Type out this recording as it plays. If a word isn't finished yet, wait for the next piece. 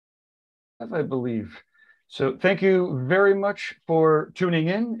I believe. So thank you very much for tuning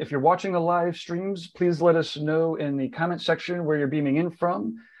in. If you're watching the live streams, please let us know in the comment section where you're beaming in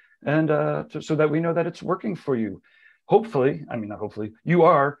from, and so that we know that it's working for you. Hopefully, I mean, not hopefully, you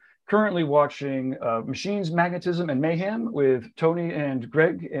are currently watching Machines, Magnetism, and Mayhem with Tony and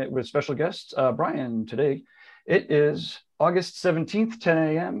Greg, with special guests, Brian today. It is August 17th, 10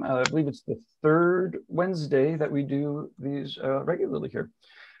 a.m. I believe it's the third Wednesday that we do these regularly here.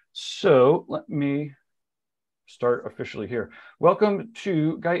 So let me start officially here. Welcome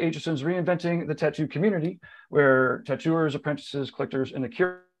to Guy Aitchison's Reinventing the Tattoo Community, where tattooers, apprentices, collectors, and the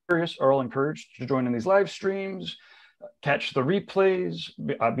curious are all encouraged to join in these live streams, catch the replays,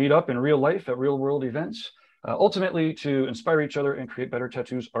 meet up in real life at real world events, ultimately to inspire each other and create better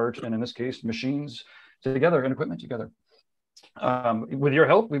tattoos, art, and in this case, machines together and equipment together. With your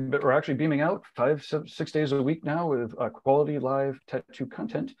help, we're actually beaming out 5-6 days a week now with quality live tattoo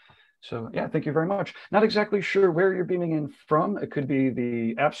content. So yeah, thank you very much. Not exactly sure where you're beaming in from. It could be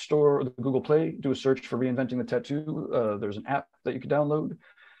the App Store or the Google Play. Do a search for Reinventing the Tattoo. There's an app that you can download.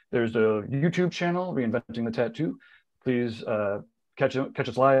 There's a YouTube channel, Reinventing the Tattoo. Please catch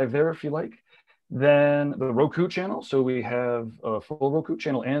us live there if you like. Then the Roku channel. So we have a full Roku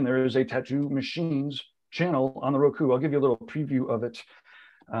channel, and there is a Tattoo Machines channel on the Roku. I'll give you a little preview of it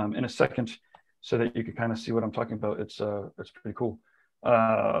in a second so that you can kind of see what I'm talking about. It's pretty cool.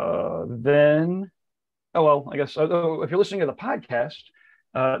 Then, oh, well, I guess if you're listening to the podcast,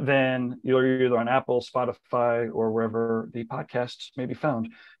 then you're either on Apple, Spotify, or wherever the podcasts may be found.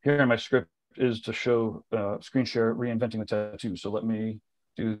 Here in my script is to show screen share Reinventing the Tattoo. So let me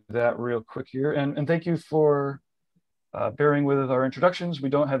do that real quick here. And thank you for bearing with our introductions. We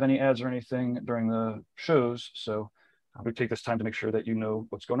don't have any ads or anything during the shows, so we take this time to make sure that you know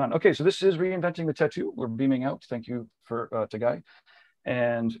what's going on. Okay, so this is Reinventing the Tattoo. We're beaming out. Thank you to Guy.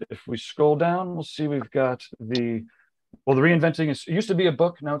 And if we scroll down, we'll see we've got the Reinventing it used to be a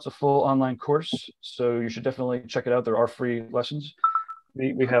book. Now it's a full online course. So you should definitely check it out. There are free lessons.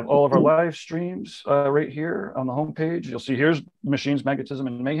 We have all of our live streams right here on the homepage. You'll see here's Machines, Magnetism,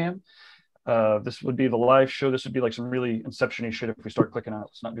 and Mayhem. This would be the live show. This would be like some really Inception-y shit if we start clicking on it.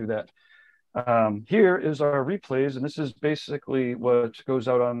 Let's not do that. Here is our replays, and this is basically what goes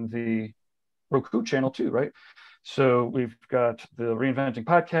out on the Roku channel too, right? So we've got the Reinventing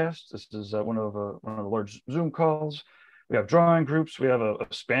podcast. This is one of the large Zoom calls. We have drawing groups. We have a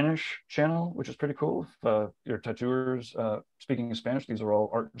Spanish channel, which is pretty cool. If your tattooers speaking in Spanish, these are all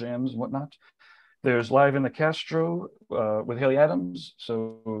art jams and whatnot. There's Live in the Castro with Haley Adams.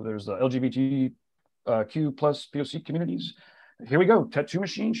 So there's the LGBTQ plus POC communities. Here we go, Tattoo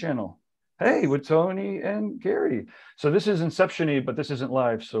Machine channel. Hey, with Tony and Gary. So this is Inception-y, but this isn't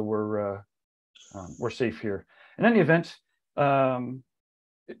live, so we're safe here. In any event,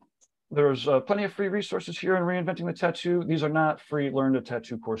 there's plenty of free resources here in Reinventing the Tattoo. These are not free Learn to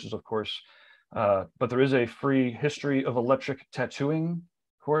Tattoo courses, of course, but there is a free History of Electric Tattooing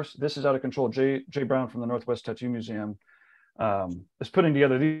course. This is out of control. Jay Brown from the Northwest Tattoo Museum is putting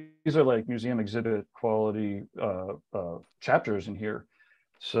together. These are like museum exhibit quality chapters in here.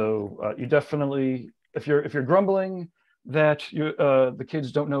 So you definitely, if you're grumbling that the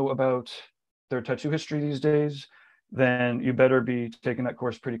kids don't know about their tattoo history these days, then you better be taking that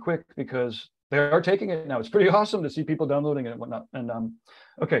course pretty quick because they are taking it now. It's pretty awesome to see people downloading it and whatnot. And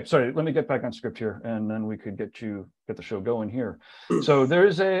okay, sorry, let me get back on script here, and then we could get the show going here. So there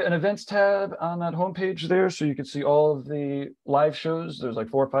is an events tab on that homepage there, so you can see all of the live shows. There's like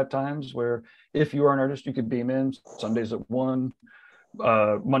 4 or 5 times where if you are an artist, you could beam in. Sundays at 1,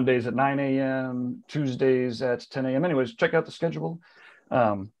 Mondays at 9 a.m., Tuesdays at 10 a.m. Anyways, check out the schedule.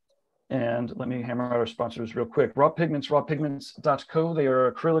 And let me hammer out our sponsors real quick. Raw Pigments, rawpigments.co. They are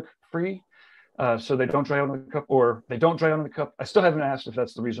acrylic free, so they don't dry out in the cup, or they don't dry out in the cup. I still haven't asked if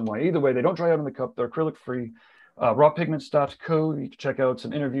that's the reason why. Either way, they don't dry out in the cup. They're acrylic free. Rawpigments.co. You can check out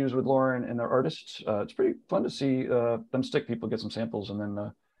some interviews with Lauren and their artists. It's pretty fun to see them stick people, get some samples, and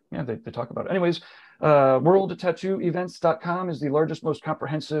then yeah, they talk about it. Anyways, worldtattooevents.com is the largest, most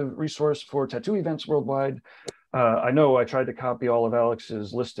comprehensive resource for tattoo events worldwide. I know I tried to copy all of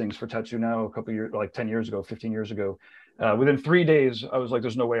Alex's listings for Tattoo Now a couple years, like 10 years ago, 15 years ago. Within 3 days, I was like,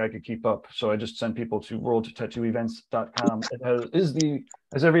 there's no way I could keep up. So I just sent people to worldtattooevents.com. It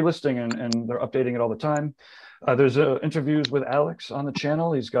has every listing, and they're updating it all the time. There's interviews with Alex on the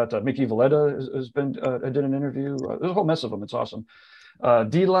channel. He's got Mickey Valletta did an interview. There's a whole mess of them. It's awesome.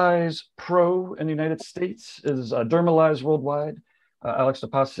 DLize Pro in the United States is Dermalize worldwide. Alex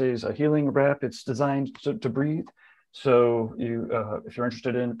DePasse's Healing Wrap. It's designed to breathe. So if you're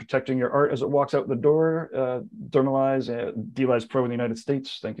interested in protecting your art as it walks out the door, Dermalize, DLize Pro in the United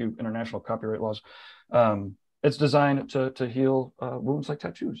States. Thank you, international copyright laws. It's designed to heal wounds like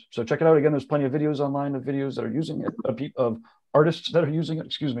tattoos. So check it out. Again, there's plenty of videos online of videos that are using it, of artists that are using it.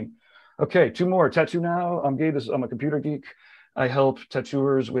 Excuse me. Okay, two more. Tattoo Now. I'm Gabe. I'm a computer geek. I help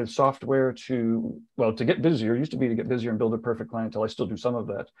tattooers with software to get busier. It used to be to get busier and build a perfect clientele. I still do some of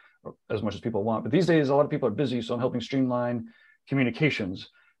that, as much as people want. But these days, a lot of people are busy, so I'm helping streamline communications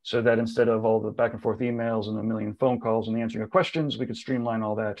so that instead of all the back and forth emails and a million phone calls and the answering of questions, we could streamline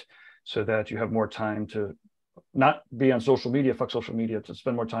all that so that you have more time to not be on social media, fuck social media, to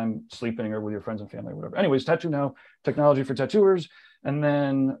spend more time sleeping or with your friends and family or whatever. Anyways, Tattoo Now, technology for tattooers. And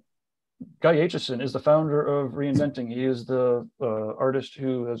then Guy Aitchison is the founder of Reinventing. He is the artist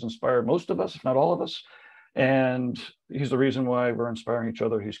who has inspired most of us, if not all of us. And he's the reason why we're inspiring each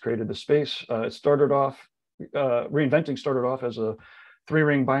other. He's created the space. It started off, Reinventing started off as a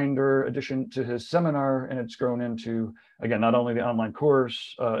 3-ring binder addition to his seminar, and it's grown into, again, not only the online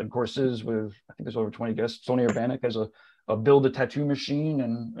course and courses with, I think there's over 20 guests. Tony Urbanic has a build a tattoo machine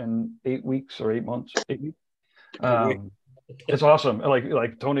in 8 weeks or 8 months, 8 weeks. It's awesome.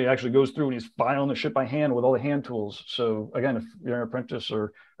 Like Tony actually goes through and he's filing the shit by hand with all the hand tools. So again, if you're an apprentice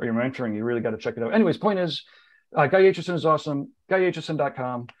or you're mentoring, you really got to check it out. Anyways, point is, Guy Aitchison is awesome.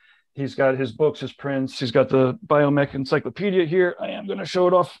 GuyAitchison.com. He's got his books, his prints. He's got the Biomech Encyclopedia here. I am going to show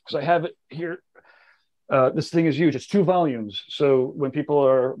it off because I have it here. This thing is huge. It's 2 volumes. So when people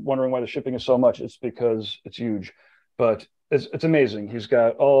are wondering why the shipping is so much, it's because it's huge. But it's amazing. He's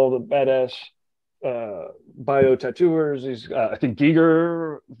got all the badass bio tattooers. He's I think the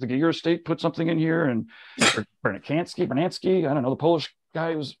Giger estate put something in here, and Bernansky, I don't know, the Polish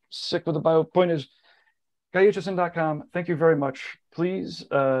guy who's sick with the bio. Point is, GuyAitchison.com. Thank you very much. Please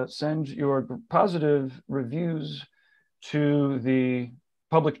send your positive reviews to the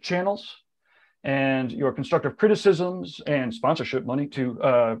public channels and your constructive criticisms and sponsorship money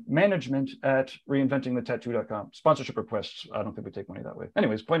to management at reinventingthetattoo.com. Sponsorship requests, I don't think we take money that way.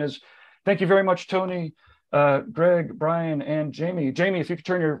 Anyways, point is, thank you very much, Tony, Greg, Brian, and Jamie. Jamie, if you could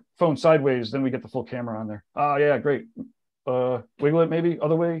turn your phone sideways, then we get the full camera on there. Oh, yeah, great. Wiggle it maybe,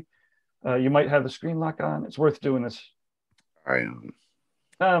 other way. You might have the screen lock on. It's worth doing this. I am.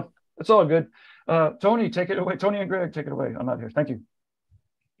 It's all good. Tony, take it away. Tony and Greg, take it away. I'm not here. Thank you.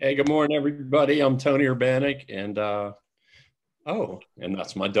 Hey, good morning, everybody. I'm Tony Urbanic, and and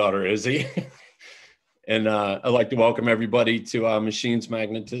that's my daughter, Izzy. And I'd like to welcome everybody to Machines,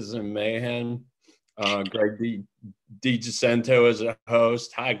 Magnetism, Mayhem. Greg DiGiacinto is a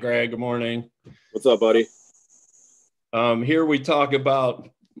host. Hi, Greg. Good morning. What's up, buddy? Here we talk about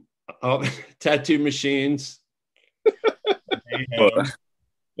tattoo machines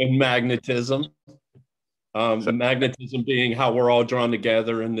and magnetism. Magnetism being how we're all drawn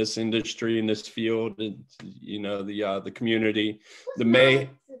together in this industry, in this field, and the community.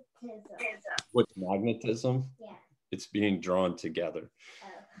 What's magnetism? Yeah. It's being drawn together.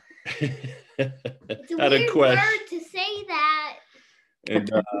 Oh. It's a weird word to say that. And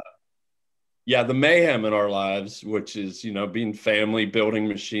the mayhem in our lives, which is, being family, building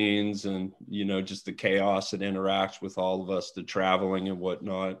machines, and, just the chaos that interacts with all of us, the traveling and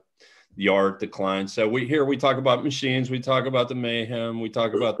whatnot, the art, the clients. So we talk about machines, we talk about the mayhem, we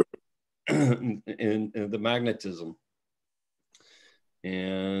talk about the magnetism.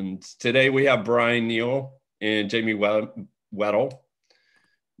 And today we have Brian Neal and Jamie Weddle.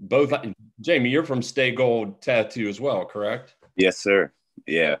 Both, Jamie, you're from Stay Gold Tattoo as well, correct? Yes, sir.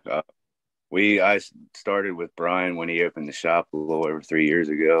 Yeah. I started with Brian when he opened the shop a little over 3 years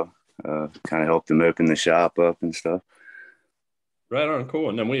ago. Kind of helped him open the shop up and stuff. Right on, cool.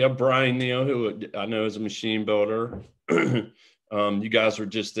 And then we have Brian Neal, who I know is a machine builder. You guys were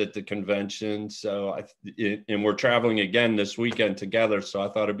just at the convention, and we're traveling again this weekend together. So I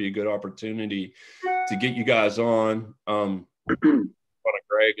thought it'd be a good opportunity to get you guys on.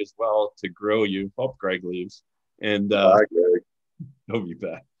 Greg as well to grill you. Hope Greg leaves, and Hi, Greg. He'll be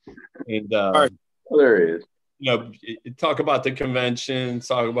back. And all right. There he is. Talk about the convention,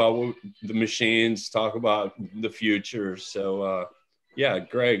 talk about the machines, talk about the future. So,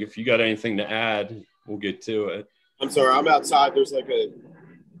 Greg, if you got anything to add, we'll get to it. I'm sorry, I'm outside. There's like a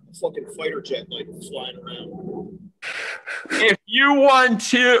fucking fighter jet like flying around. If you want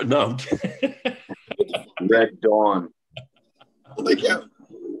to, no. Red Dawn. Like, yeah,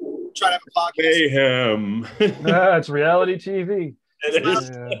 try to have a podcast. Mayhem. It's reality TV. It is.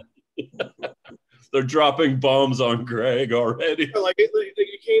 Yeah. They're dropping bombs on Greg already. Like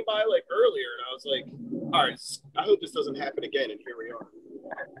it came by like earlier, and I was like, all right, I hope this doesn't happen again. And here we are.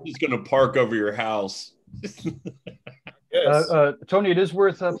 He's gonna park over your house. Yes. Tony, it is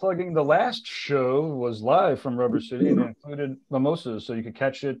worth plugging. The last show was live from Rubber City and it included mimosas, so you could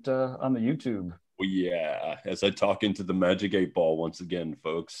catch it on the YouTube. Well, yeah, as I talk into the Magic 8 Ball once again,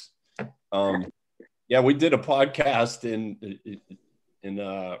 folks. Yeah, we did a podcast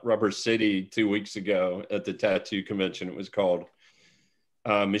in Rubber City 2 weeks ago at the tattoo convention. It was called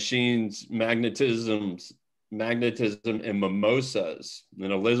Machines, Magnetism, and Mimosas.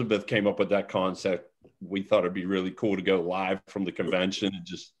 And Elizabeth came up with that concept. We thought it'd be really cool to go live from the convention and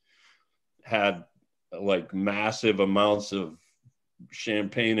just had like massive amounts of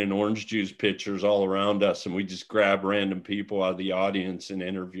champagne and orange juice pitchers all around us. And we just grab random people out of the audience and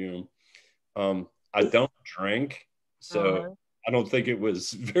interview them. I don't drink, so I don't think it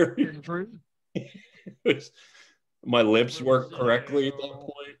was very. My lips worked correctly at that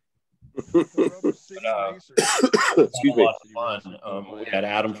point. Excuse me. We had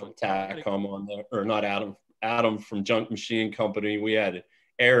Adam from TACCOM on there, or not Adam, Adam from Junk Machine Company. We had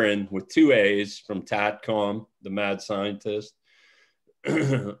Aaron with 2 A's from TACCOM, the mad scientist.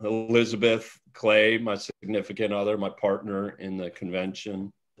 Elizabeth Clay, my significant other, my partner in the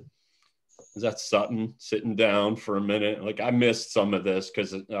convention. Is that Sutton sitting down for a minute? Like, I missed some of this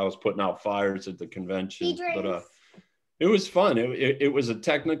because I was putting out fires at the convention, but it was fun. It was a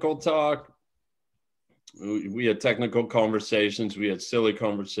technical talk. We had technical conversations. We had silly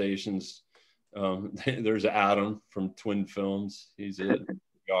conversations. There's Adam from Twin Films. He's a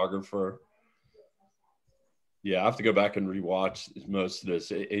videographer. Yeah, I have to go back and rewatch most of this.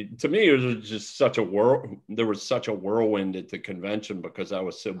 To me, it was just such a there was such a whirlwind at the convention because I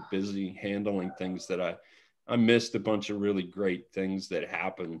was so busy handling things that I missed a bunch of really great things that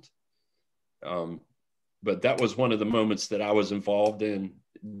happened. But that was one of the moments that I was involved in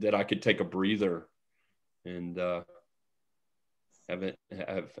that I could take a breather and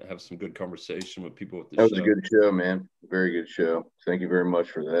have some good conversation with people at the show. That was a good show, man. Very good show. Thank you very much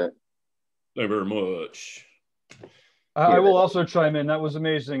for that. Thank you very much. I will also chime in. That was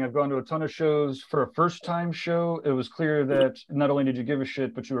amazing. I've gone to a ton of shows. For a first-time show, it was clear that not only did you give a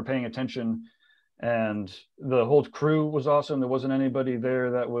shit, but you were paying attention. And the whole crew was awesome. There wasn't anybody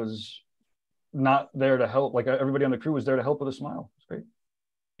there that was not there to help. Like, everybody on the crew was there to help with a smile. It's great.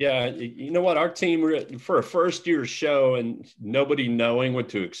 Yeah, you know what? Our team, for a first-year show and nobody knowing what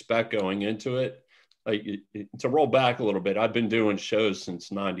to expect going into it, like, to roll back a little bit, I've been doing shows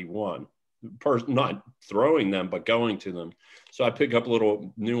since '91. Not throwing them, but going to them. So I pick up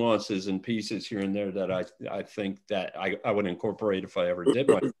little nuances and pieces here and there that I think that I would incorporate if I ever did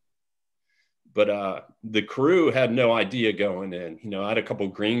one. But the crew had no idea going in. You know, I had a couple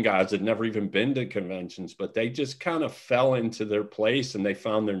of green guys that never even been to conventions, but they just kind of fell into their place and they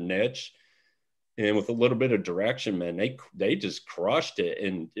found their niche. And with a little bit of direction, man, they just crushed it.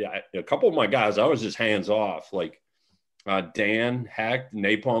 And a couple of my guys, I was just hands off, like Dan Hack,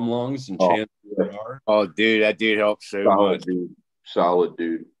 Napalm Lungs, and Chance. Oh, dude, that dude helped so much. Dude. Solid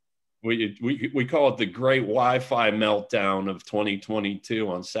dude. We call it the great Wi-Fi meltdown of 2022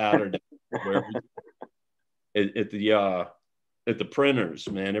 on Saturday. Where at the printers,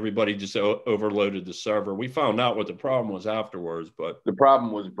 man, everybody just overloaded the server. We found out what the problem was afterwards, but the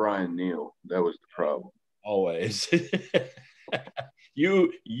problem was Brian Neal. That was the problem. Always.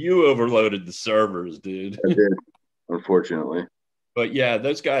 you overloaded the servers, dude. I did, unfortunately. But yeah,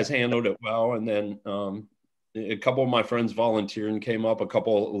 those guys handled it well. And then a couple of my friends volunteered and came up. A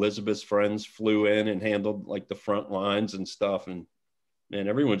couple of Elizabeth's friends flew in and handled like the front lines and stuff. And man,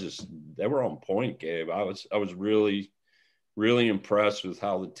 everyone they were on point, Gabe. I was really, really impressed with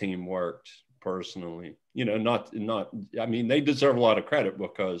how the team worked personally. You know, I mean, they deserve a lot of credit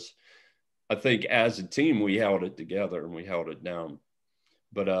because I think as a team, we held it together and we held it down.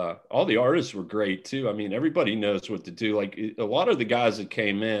 But all the artists were great too. I mean, everybody knows what to do. Like, a lot of the guys that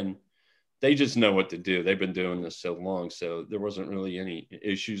came in, they just know what to do. They've been doing this so long. So there wasn't really any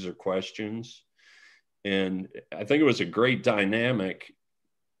issues or questions. And I think it was a great dynamic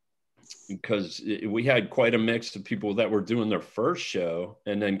because we had quite a mix of people that were doing their first show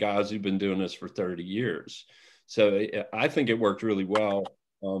and then guys who've been doing this for 30 years. So I think it worked really well,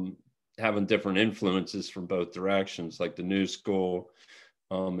 having different influences from both directions, like the new school,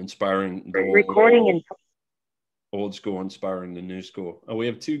 inspiring the old school, inspiring the new school. Oh, we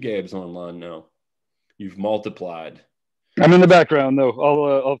have 2 Gabes online now. You've multiplied. I'm in the background though.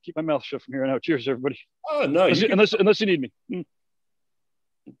 I'll keep my mouth shut from here on out. Cheers, everybody. Oh no, unless you need me.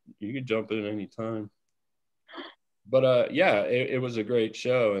 You can jump in anytime. But yeah, it was a great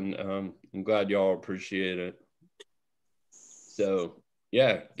show, and I'm glad y'all appreciate it. So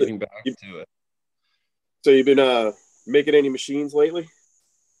yeah, getting back to it. So you've been making any machines lately?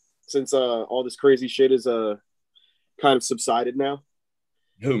 Since all this crazy shit is kind of subsided now?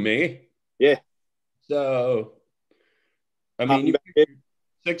 Who, me? Yeah. So, I mean,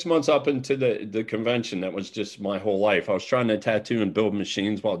 6 months up into the convention, that was just my whole life. I was trying to tattoo and build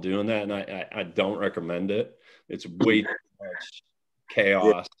machines while doing that, and I don't recommend it. It's way too much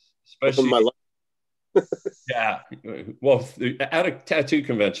chaos, especially my life. Yeah. Well, add a tattoo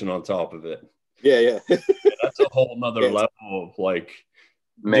convention on top of it. Yeah. That's a whole nother level of like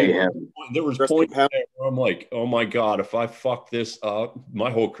mayhem. Dude, there was points there where I'm like, oh my God, if I fuck this up, my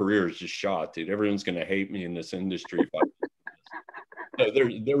whole career is just shot, dude. Everyone's gonna hate me in this industry. So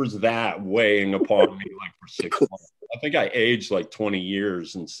there was that weighing upon me like for 6 months. I think I aged like 20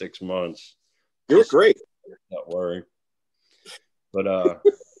 years in 6 months. You look great. Not worry. But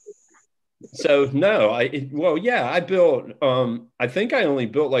so no, I built I think I only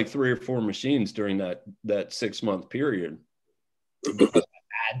built like 3 or 4 machines during that 6 month period because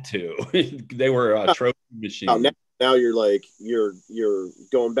I had to. They were trophy machines. Now you're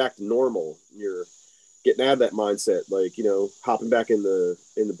going back to normal. You're getting out of that mindset, like, you know, hopping back in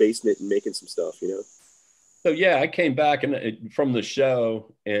the basement and making some stuff, you know. So yeah, I came back from the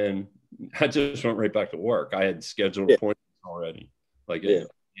show and I just went right back to work. I had scheduled appointments already. Like an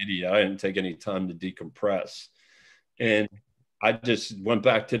idiot. I didn't take any time to decompress. And I just went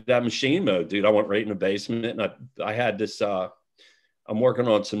back to that machine mode, dude. I went right in the basement and I had this I'm working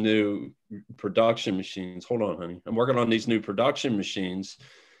on some new production machines. Hold on, honey. I'm working on these new production machines.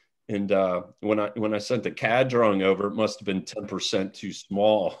 And when I sent the CAD drawing over, it must have been 10% too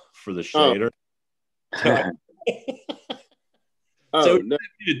small for the shader. So no.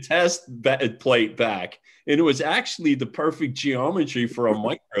 I did a test plate back, and it was actually the perfect geometry for a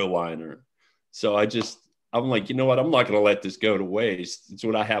microliner. So I'm like, you know what? I'm not going to let this go to waste. It's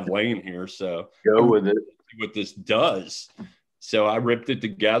what I have laying here. So go with it. See what this does. So I ripped it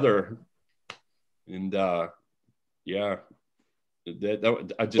together, and I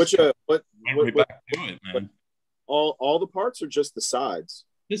just went right back to it, man. All the parts are just the sides.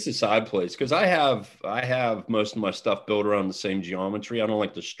 This is side plates because I have most of my stuff built around the same geometry. I don't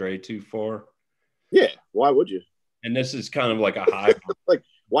like to stray too far. Yeah, why would you? And this is kind of like a hybrid. Like,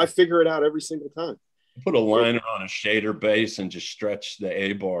 why figure it out every single time? Put a liner on a shader base and just stretch the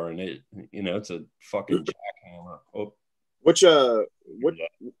A bar, and it's a fucking jackhammer. Oh. What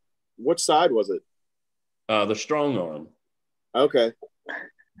side was it? The strong arm. Okay.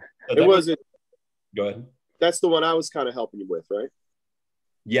 So it wasn't. Go ahead. That's the one I was kind of helping you with, right?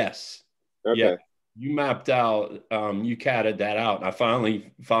 Yes. Okay. Yeah. You mapped out, you catted that out, and I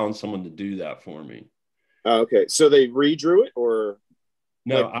finally found someone to do that for me. Okay. So they redrew it, or?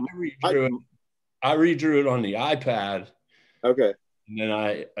 No, I redrew it. I redrew it on the iPad. Okay. And then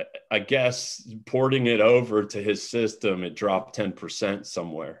I guess porting it over to his system, it dropped 10%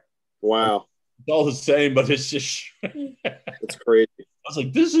 somewhere. Wow. It's all the same, but it's just it's crazy. I was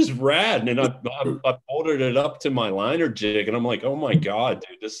like, this is rad. And then I folded it up to my liner jig, and I'm like, oh my God,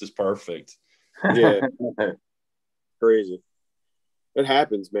 dude, this is perfect. Yeah. Crazy. It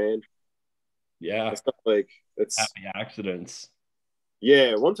happens, man. Yeah. It's not like it's happy accidents.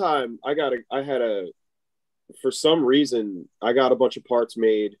 Yeah. One time for some reason, I got a bunch of parts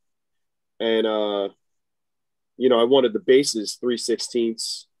made, and I wanted the bases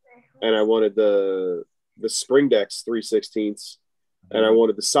 3/16, and I wanted the spring decks 3/16, and I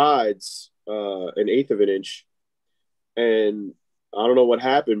wanted the sides 1/8 of an inch. And I don't know what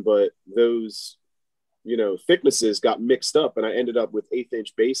happened, but those thicknesses got mixed up, and I ended up with 1/8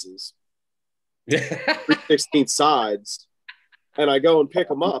 inch bases, 3/16 sides. And I go and pick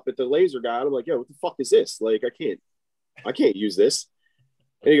them up at the laser guy. And I'm like, yo, what the fuck is this? Like, I can't use this.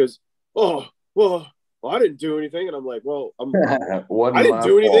 And he goes, oh, well, I didn't do anything. And I'm like, well, I didn't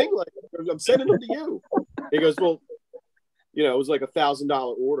do anything. Like, I'm sending them to you. He goes, well, it was like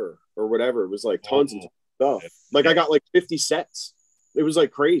 $1,000 order or whatever. It was like tons of stuff. Like, I got like 50 sets. It was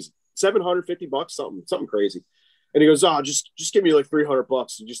like crazy. $750, something crazy. And he goes, oh, just give me like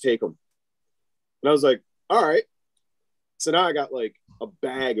 $300 and just take them. And I was like, all right. So now I got like a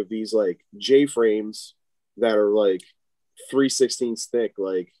bag of these like J frames that are like 3/16 thick,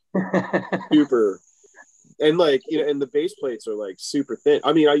 like super, and like and the base plates are like super thin.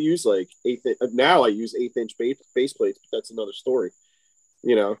 I mean, I use like 1/8. Now I use 1/8 inch base plates, but that's another story,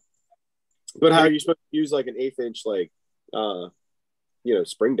 But how are you supposed to use like an 1/8 inch like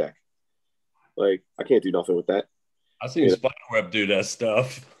spring deck? Like, I can't do nothing with that. I seen Spiderweb do that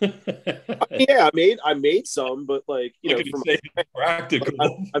stuff. Yeah, I made some, but like from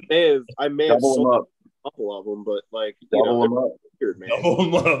practical. I may have sold a couple of them, but like double them up. Weird, man. Double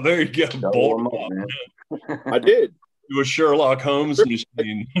them up. There you go. Double them up, man. I did. Do a Sherlock Holmes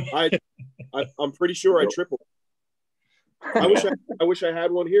machine. I'm pretty sure I tripled. I wish I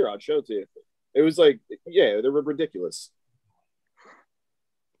had one here. I'd show it to you. It was like, yeah, they were ridiculous.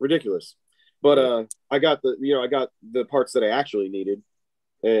 Ridiculous. But I got the parts that I actually needed,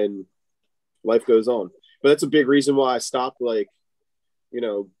 and life goes on. But that's a big reason why I stopped, like,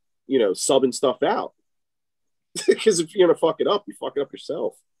 subbing stuff out. Because if you're gonna fuck it up, you fuck it up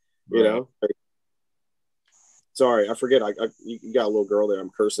yourself. You know. Like, sorry, I forget. You got a little girl there. I'm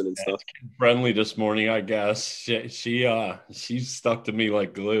cursing and stuff. Friendly this morning, I guess. She's stuck to me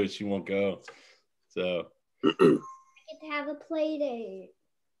like glue. She won't go. So I get to have a play date.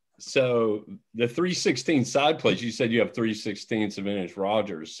 So the 3/16 side plates, you said you have 3/16 of an inch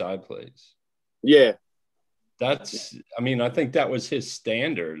Rogers side plates. Yeah. That's, I mean, I think that was his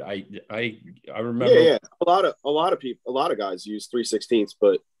standard. I remember. Yeah. A lot of guys use 3/16,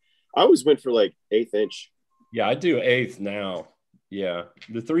 but I always went for like 1/8 inch. Yeah, I do 1/8 now. Yeah.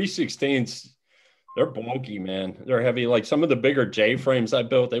 The 3/16s, they're bulky, man. They're heavy. Like some of the bigger J frames I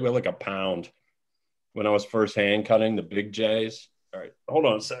built, they weigh like a pound when I was first hand cutting the big J's. All right, hold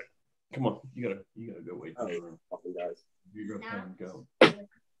on a sec. Come on, you gotta go wait. Fucking guys. You go.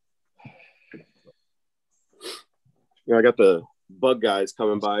 I got the bug guys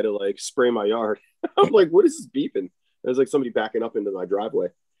coming by to like spray my yard. I'm like, what is this beeping? There's like somebody backing up into my driveway.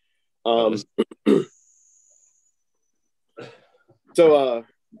 So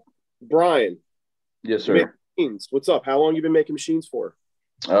Brian. Yes, sir. Machines. What's up? How long you been making machines for?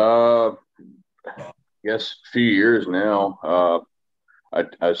 I guess a few years now.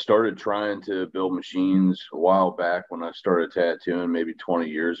 I started trying to build machines a while back when I started tattooing, maybe 20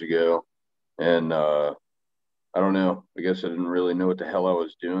 years ago. And I don't know. I guess I didn't really know what the hell I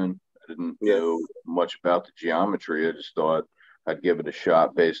was doing. I didn't know much about the geometry. I just thought I'd give it a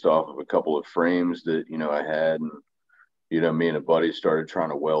shot based off of a couple of frames that, I had. And, me and a buddy started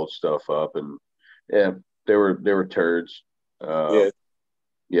trying to weld stuff up. And, yeah, they were turds.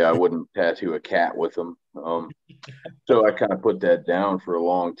 Yeah, I wouldn't tattoo a cat with them. So I kind of put that down for a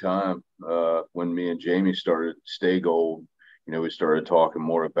long time. When me and Jamie started Stay Gold, we started talking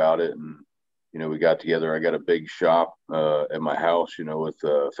more about it, and we got together. I got a big shop at my house, with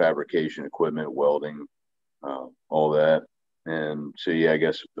fabrication equipment, welding, all that. And so, yeah, I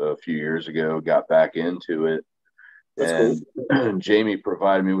guess a few years ago, got back into it. That's cool. Jamie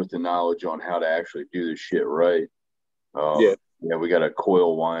provided me with the knowledge on how to actually do this shit right. Yeah, we got a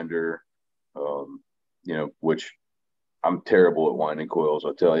coil winder, which I'm terrible at winding coils,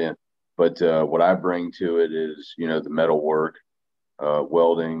 I'll tell you. But what I bring to it is, the metal work,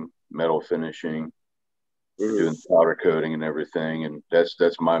 welding, metal finishing, doing powder coating and everything. And that's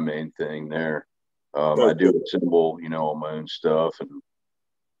my main thing there. I do assemble, all my own stuff.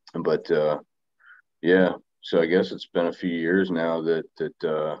 But yeah, so I guess it's been a few years now that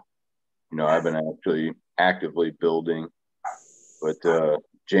I've been actually actively building. But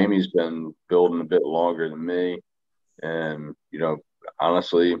Jamie's been building a bit longer than me. And,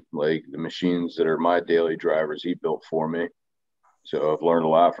 honestly, like the machines that are my daily drivers, he built for me. So I've learned a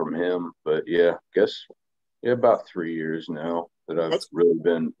lot from him. But yeah, I guess about 3 years now that I've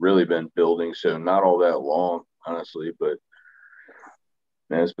really been building. So not all that long, honestly, but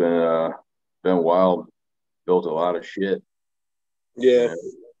man, it's been wild. Built a lot of shit. Yeah.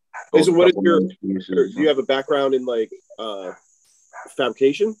 So what is do you have a background in like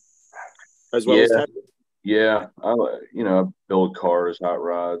fabrication as well as tattoo? Yeah, I build cars, hot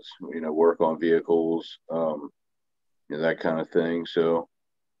rods, work on vehicles, that kind of thing. So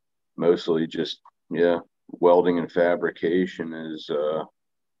mostly just welding and fabrication is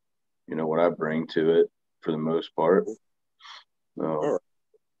what I bring to it for the most part. Yeah,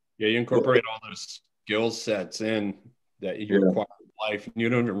 you incorporate all those skill sets in that you acquire in life, and you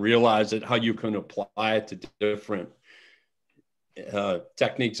don't even realize it, how you can apply it to different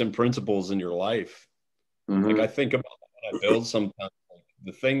techniques and principles in your life. Like I think about when I build sometimes, like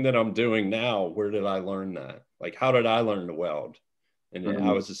the thing that I'm doing now, where did I learn that? Like, how did I learn to weld? And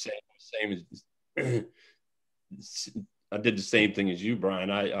I was the same as I did the same thing as you, Brian.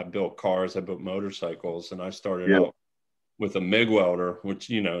 I built cars, I built motorcycles, and I started out with a MIG welder, which,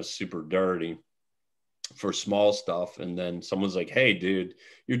 is super dirty for small stuff. And then someone's like, hey, dude,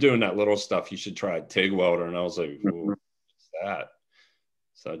 you're doing that little stuff. You should try a TIG welder. And I was like, what's that?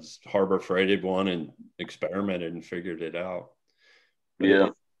 So I just Harbor Freighted one and experimented and figured it out.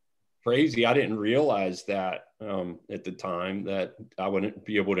 But crazy. I didn't realize that at the time that I wouldn't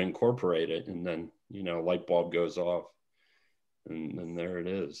be able to incorporate it. And then, light bulb goes off and there it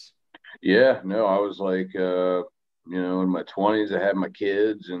is. Yeah, no, I was like, in my 20s, I had my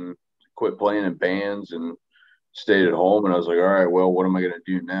kids and quit playing in bands and stayed at home. And I was like, all right, well, what am I going to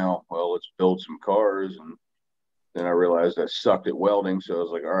do now? Well, let's build some cars. And then I realized I sucked at welding. So I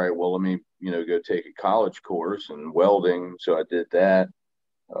was like, all right, well, let me, go take a college course in welding. So I did that.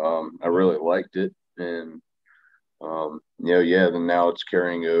 I really liked it. And, then now it's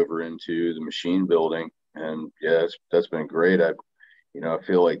carrying over into the machine building. And yeah, that's been great. I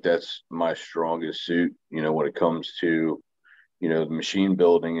feel like that's my strongest suit, when it comes to, the machine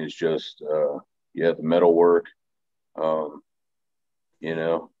building is just, the metal work, and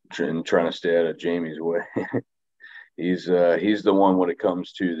trying to stay out of Jamie's way. He's the one when it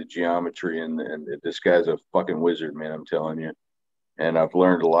comes to the geometry, and this guy's a fucking wizard, man. I'm telling you. And I've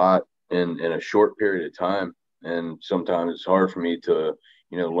learned a lot in a short period of time. And sometimes it's hard for me to,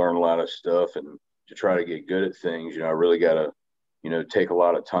 learn a lot of stuff and to try to get good at things. I really got to, take a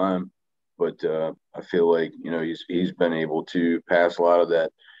lot of time. But I feel like, he's been able to pass a lot of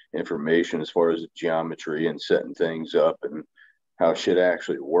that information as far as the geometry and setting things up and how shit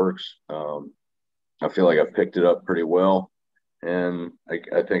actually works. I feel like I've picked it up pretty well. And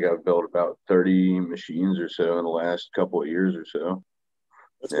I think I've built about 30 machines or so in the last couple of years or so.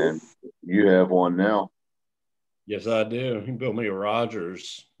 That's and cool. You have one now. Yes, I do. He built me a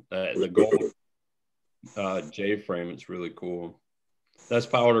Rogers, the gold J-frame. It's really cool. That's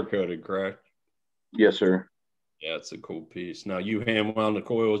powder coated, correct? Yes, sir. Yeah, it's a cool piece. Now, you hand wound the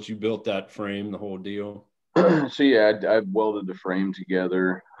coils. You built that frame, the whole deal. So yeah, I welded the frame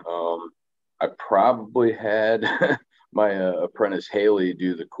together. I probably had my apprentice Haley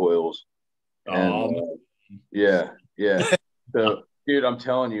do the coils. And, yeah. So, dude, I'm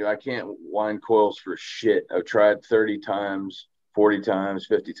telling you, I can't wind coils for shit. I've tried 30 times, 40 times,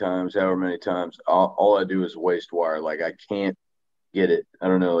 50 times, however many times. All I do is waste wire. Like, I can't get it. I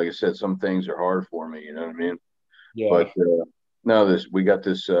don't know. Like I said, some things are hard for me. You know what I mean? Yeah. But no, we got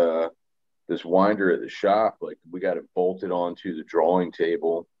this winder at the shop. Like, we got it bolted onto the drawing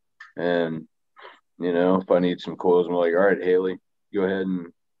table, and if I need some coils, I'm like, all right, Haley, go ahead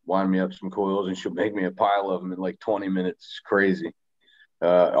and wind me up some coils, and she'll make me a pile of them in like 20 minutes. It's crazy.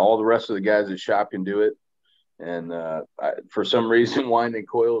 All the rest of the guys at shop can do it, and for some reason, winding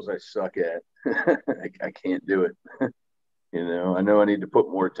coils I suck at. I can't do it. I know I need to put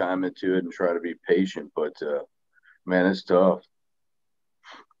more time into it and try to be patient, but man, it's tough.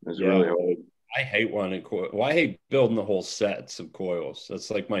 It's really hard. I hate winding coils. Well, I hate building the whole sets of coils.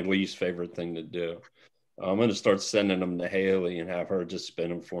 That's like my least favorite thing to do. I'm going to start sending them to Haley and have her just spin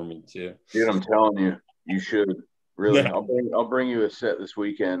them for me too. Dude, I'm telling you, you should really. Yeah. I'll bring you a set this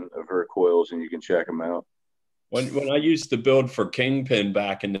weekend of her coils, and you can check them out. When I used to build for Kingpin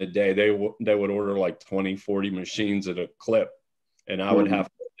back in the day, they would order like 20, 40 machines at a clip, and I would have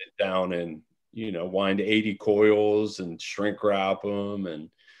to sit down and wind 80 coils and shrink wrap them, and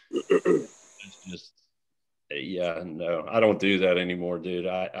it's just, no, I don't do that anymore, dude.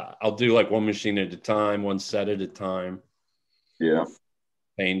 I'll do like one machine at a time, one set at a time. Yeah.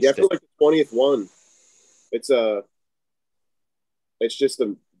 Yeah, for like the 20th one, it's just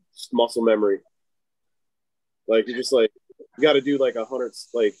a muscle memory. Like, you're just like, you got to do like 100,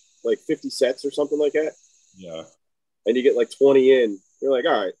 like 50 sets or something like that. Yeah. And you get like 20 in. You're like,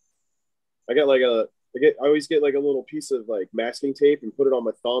 all right, I always get like a little piece of like masking tape and put it on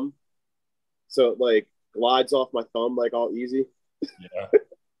my thumb, so it like glides off my thumb like all easy.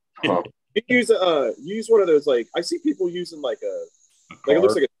 Yeah. You use one of those, like, I see people using like it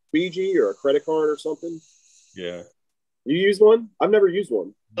looks like a squeegee or a credit card or something. Yeah. You use one? I've never used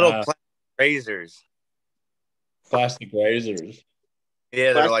one. Little plastic razors. Plastic razors.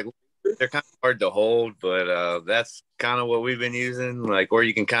 Yeah, they're kind of hard to hold, but that's kind of what we've been using. Like, or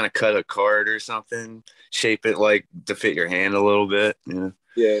you can kind of cut a card or something, shape it like to fit your hand a little bit.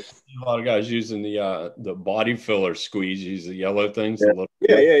 Yeah. A lot of guys using the body filler squeegees, the yellow things.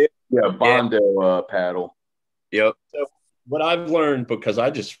 Yeah. Bondo paddle. Yep. So what I've learned, because I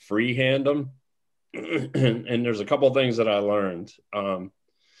just freehand them, and there's a couple of things that I learned.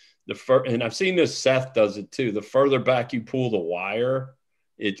 And I've seen this, Seth does it too. The further back you pull the wire,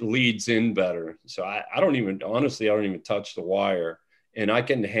 it leads in better. So I don't even touch the wire, and I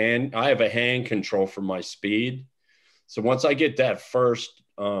have a hand control for my speed. So once I get that first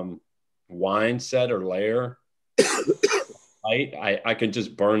wind set or layer, I can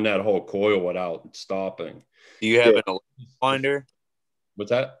just burn that whole coil without stopping. Do you have an electric winder?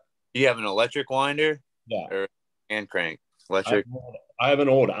 What's that? Do you have an electric winder? Yeah. Or hand crank? Electric? I have an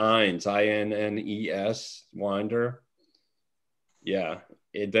old Ines, INNES winder. Yeah.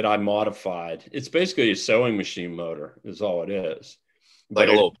 That I modified. It's basically a sewing machine motor is all it is. Like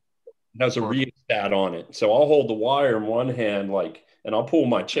a little. It has a rheostat on it. So I'll hold the wire in one hand, and I'll pull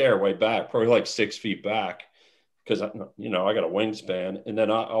my chair way back, probably like 6 feet back, because I got a wingspan. And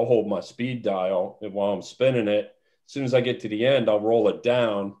then I'll hold my speed dial, and while I'm spinning it, As soon as I get to the end, I'll roll it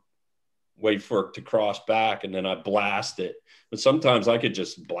down, wait for it to cross back, and then I blast it. But sometimes I could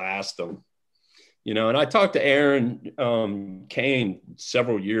just blast them, you know. And I talked to Aaron Kane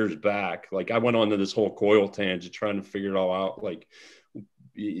several years back. Like, I went on to this whole coil tangent trying to figure it all out. Like,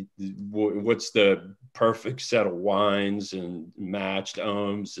 what's the perfect set of winds and matched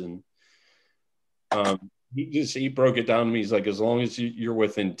ohms, and he broke it down to me. He's like, as long as you're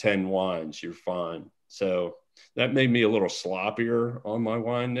within 10 winds, you're fine. So that made me a little sloppier on my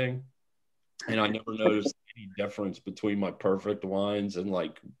winding, and I never noticed any difference between my perfect winds and,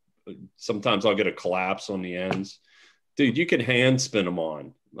 like, sometimes I'll get a collapse on the ends. Dude, you can hand spin them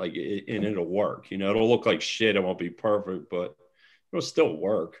on, like, and it'll work. You know, it'll look like shit. It won't be perfect, but it'll still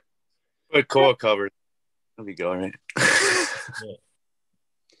work. Put coil covers. That'll be all right.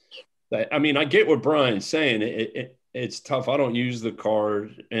 I mean, I get what Brian's saying. It's tough. I don't use the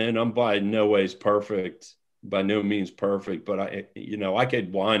card, and I'm by no means perfect, but I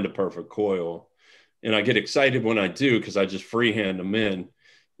could wind a perfect coil, and I get excited when I do because I just freehand them in,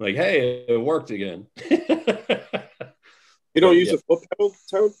 like, hey, it worked again. You don't use a foot pedal,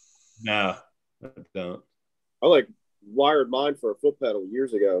 Tone? Nah, I don't. I like wired mine for a foot pedal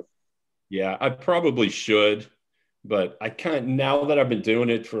years ago. Yeah, I probably should, but I can't. Now that I've been doing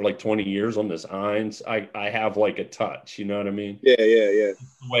it for like 20 years on this Heinz, I have like a touch. You know what I mean? Yeah. It's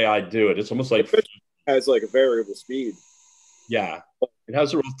the way I do it. It's almost like it has like a variable speed. Yeah, it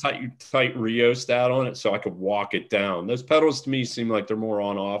has a real tight rheostat on it, so I could walk it down. Those pedals to me seem like they're more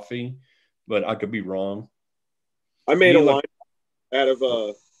on-offy, but I could be wrong. I made a line out of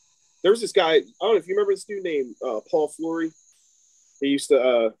there was this guy, I don't know if you remember this dude named Paul Flory. He used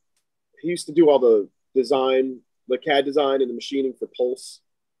to do all the design, the CAD design and the machining for Pulse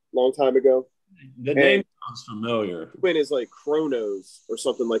a long time ago. The name sounds familiar. Win is like Chronos or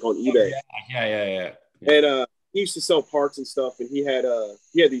something, like on eBay. Yeah. And he used to sell parts and stuff, and he had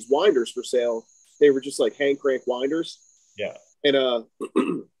these winders for sale. They were just like hand crank winders. Yeah. And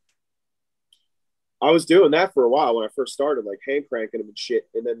I was doing that for a while when I first started, like hand cranking them and shit.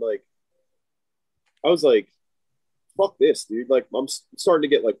 And then like I was like, fuck this, dude. Like, I'm starting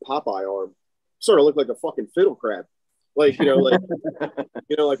to get like Popeye arm. I'm starting to look like a fucking fiddle crab. Like, you know, like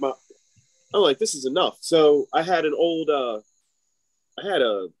I'm like, this is enough. So I had an old what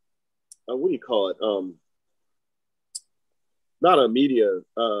do you call it? Not a media,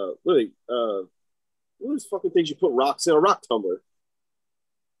 what are those fucking things you put rocks in? A rock tumbler.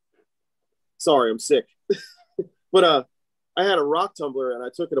 Sorry, I'm sick. But I had a rock tumbler, and I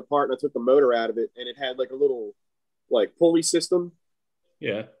took it apart, and I took the motor out of it, and it had like a little like pulley system.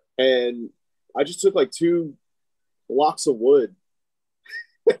 Yeah. And I just took like 2 blocks of wood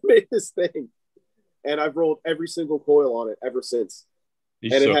and made this thing. And I've rolled every single coil on it ever since.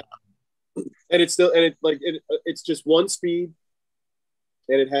 It's just one speed,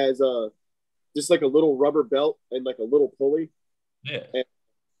 and it has just like a little rubber belt and like a little pulley. Yeah.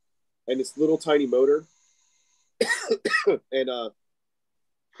 And this little tiny motor. And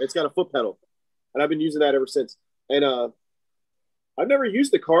it's got a foot pedal. And I've been using that ever since. And I've never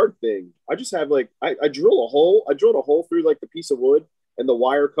used the card thing. I just have like I drilled a hole through like the piece of wood, and the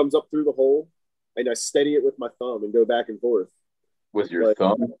wire comes up through the hole, and I steady it with my thumb and go back and forth. With your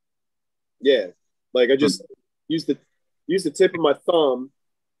thumb? Yeah. Like I just use the tip of my thumb,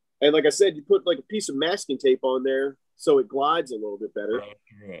 and like I said, you put like a piece of masking tape on there so it glides a little bit better.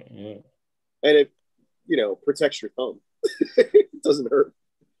 Yeah. And it, protects your thumb. It doesn't hurt.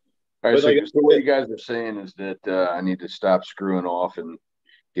 All right, so what you guys are saying is that I need to stop screwing off and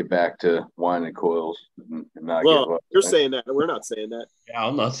get back to winding coils and not give up. You're saying that. We're not saying that. Yeah,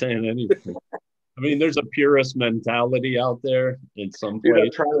 I'm not saying anything. I mean, there's a purist mentality out there in some Dude,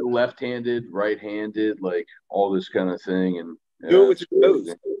 place. I tried left-handed, right-handed, like all this kind of thing, and do it with your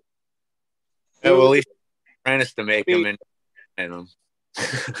toes. Yeah, well, at least trying us to make them and them.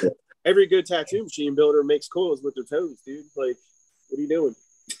 Every good tattoo machine builder makes coils with their toes, dude. Like, what are you doing?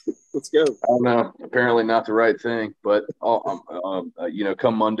 Let's go. I don't know. Apparently not the right thing, but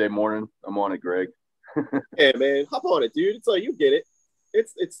come Monday morning, I'm on it, Greg. Yeah, man, hop on it, dude. It's like, you get it.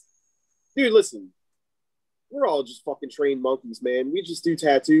 It's, dude. Listen, we're all just fucking trained monkeys, man. We just do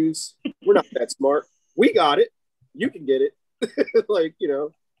tattoos. We're not that smart. We got it. You can get it. Like,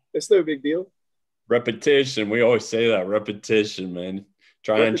 it's no big deal. Repetition. We always say that. Repetition, man.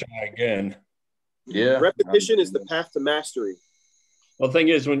 Try again. Yeah. Repetition is the path to mastery. Well, the thing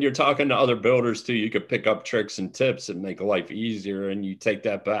is, when you're talking to other builders too, you could pick up tricks and tips and make life easier. And you take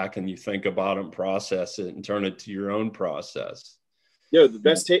that back and you think about it and process it and turn it to your own process. The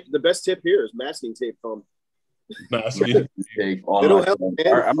best tip here is masking tape thumb. Masking. Take all It'll my help, time.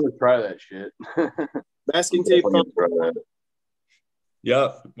 man. I'm gonna try that shit. Masking tape. I'm gonna try that.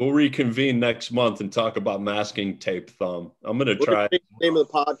 Yeah, we'll reconvene next month and talk about masking tape thumb. I'm gonna try The name of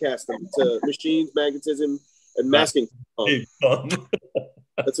the podcast to machines, magnetism, and masking tape thumb.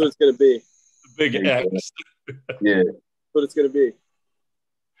 That's what it's gonna be. Big X. Yeah. That's what it's gonna be.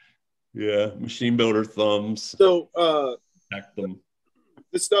 Yeah, machine builder thumbs. So Check them.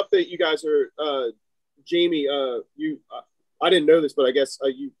 the stuff that you guys are Jamie, you I didn't know this, but I guess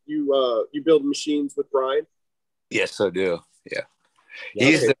you build machines with Brian. Yes, I do. Yeah. Yeah.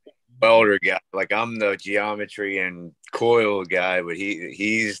 He's the welder guy. Like I'm the geometry and coil guy, but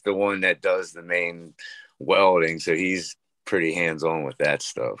he's the one that does the main welding. So he's pretty hands-on with that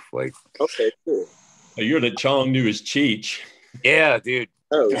stuff. Like, Okay, cool. You're the Chong to his Cheech. yeah, dude.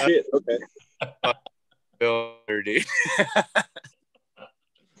 Oh shit. Okay. Builder, dude.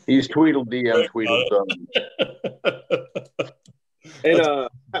 He's Tweedledee, I'm Tweedledum. And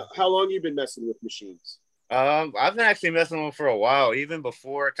how long you been messing with machines? I've been actually messing with them for a while, even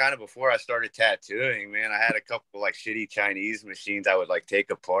before I started tattooing, man. I had a couple like shitty Chinese machines I would like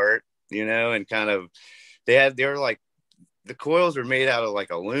take apart, and kind of they were like the coils were made out of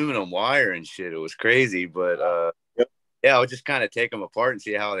like aluminum wire and shit. It was crazy, but Yep. Yeah, I would just kind of take them apart and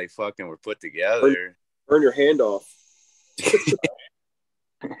see how they fucking were put together. Burn your hand off.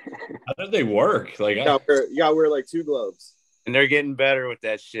 How did they work? Like, You gotta wear like 2 gloves. And they're getting better with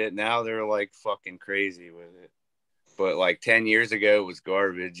that shit. Now they're like fucking crazy with it. But like 10 years ago it was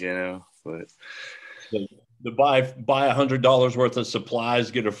garbage, But to buy $100 worth of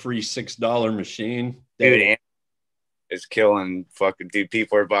supplies, get a free $6 machine. dude, it's killing fucking dude.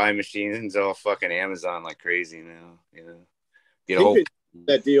 People are buying machines off fucking Amazon like crazy now. Get a whole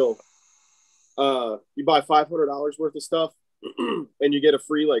That deal. You buy $500 worth of stuff, and you get a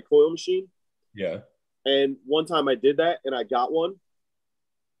free like coil machine. Yeah. And one time I did that, and I got one,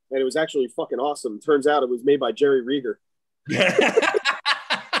 and it was actually fucking awesome. Turns out it was made by Jerry Rieger.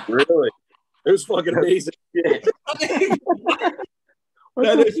 Really? It was fucking amazing.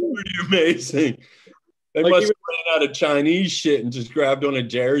 That is pretty amazing. They Like must have ran out of Chinese shit and just grabbed one of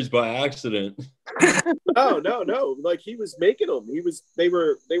Jerry's by accident. No. Like he was making them. They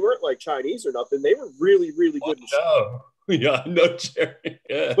weren't like Chinese or nothing. They were really, really good machines. No. Yeah, I know Jerry.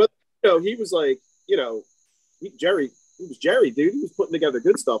 Yeah. But he was like, he was Jerry, dude. He was putting together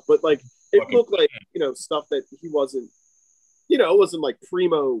good stuff. But like it looked like, stuff that he wasn't, it wasn't like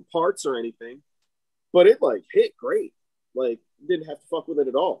primo parts or anything. But it like hit great. Like didn't have to fuck with it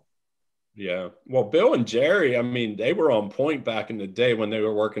at all. Yeah. Well, Bill and Jerry, I mean, they were on point back in the day when they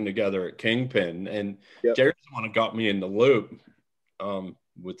were working together at Kingpin. And Yep. Jerry's the one who got me in the loop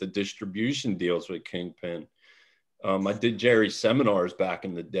with the distribution deals with Kingpin. I did Jerry's seminars back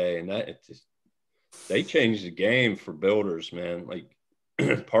in the day, and they changed the game for builders, man. Like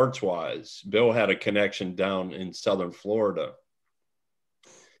parts wise, Bill had a connection down in Southern Florida.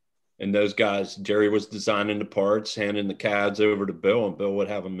 And those guys, Jerry was designing the parts, handing the CADs over to Bill, and Bill would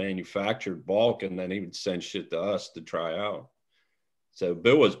have them manufactured bulk, and then he would send shit to us to try out. So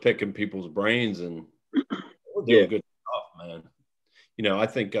Bill was picking people's brains and doing good stuff, man. I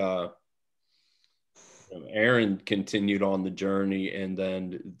think Aaron continued on the journey, and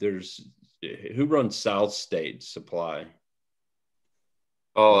then there's who runs South State Supply?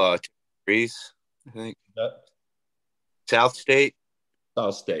 Oh, Reese, I think. South State.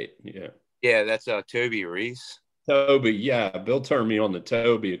 South State, yeah. Yeah, that's Toby Reese. Toby, yeah. Bill turned me on to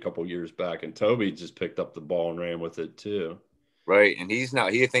Toby a couple years back, and Toby just picked up the ball and ran with it too. Right, and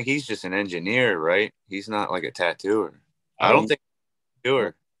I think he's just an engineer, right? He's not like a tattooer. I don't think he's a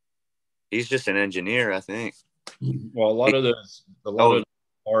tattooer. He's just an engineer, I think. Well, a lot of those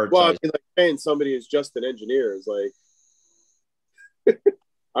parts. Well, I mean, like saying somebody is just an engineer is like.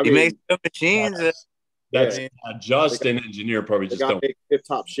 He makes good machines. That's not just an engineer, probably just don't make hip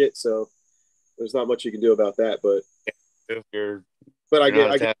top shit. So there's not much you can do about that. But I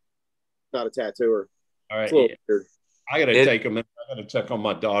get not a tattooer. All right, weird. I gotta take a minute. I gotta check on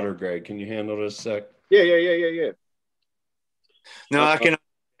my daughter, Greg. Can you handle this a sec? Yeah. No, I can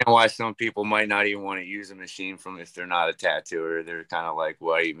understand why some people might not even want to use a machine if they're not a tattooer. They're kind of like,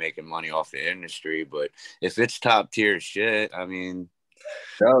 why are you making money off the industry? But if it's top tier shit, I mean.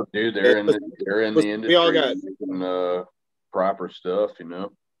 No, dude, they're in the industry. We all got making, proper stuff,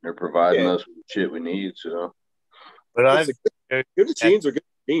 They're providing us with shit we need, so. But good machines are good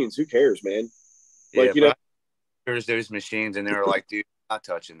machines. Who cares, man? Like there's those machines, and they're like, dude, I'm not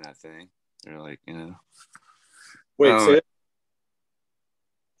touching that thing. They're like, Wait, say it.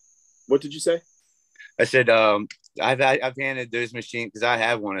 What did you say? I said, I've handed those machines because I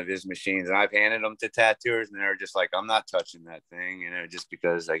have one of his machines, and I've handed them to tattooers, and they're just like, I'm not touching that thing, just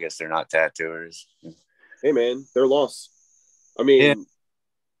because I guess they're not tattooers. Hey man, they're lost. I mean,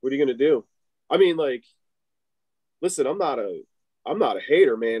 what are you gonna do? I mean, like, listen, I'm not a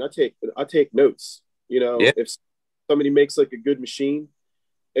hater, man. I take notes. If somebody makes like a good machine,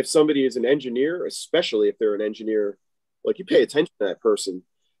 if somebody is an engineer, especially if they're an engineer, like you pay attention to that person.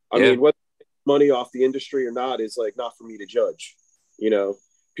 I mean, whether money off the industry or not is like not for me to judge.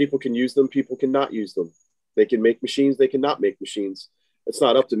 People can use them, people cannot use them. They can make machines, they cannot make machines. It's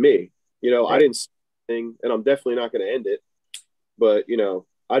not up to me. I didn't see anything, and I'm definitely not going to end it. But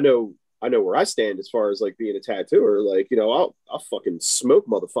I know where I stand as far as like being a tattooer. Like, I'll fucking smoke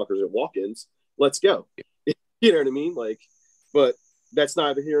motherfuckers at walk-ins. Let's go. You know what I mean? Like, but that's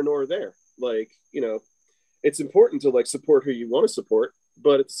neither here nor there. Like, it's important to like support who you want to support,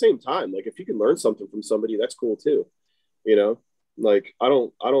 but at the same time, like if you can learn something from somebody, that's cool too. Like I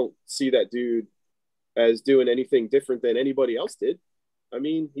don't see that dude as doing anything different than anybody else did. I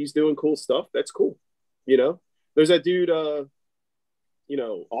mean, he's doing cool stuff. That's cool. There's that dude,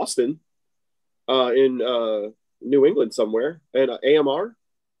 Austin, in New England somewhere, and AMR,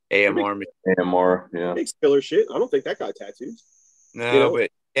 yeah, makes killer shit. I don't think that guy tattoos. No,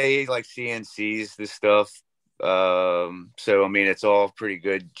 but he like CNCs this stuff. So I mean, it's all pretty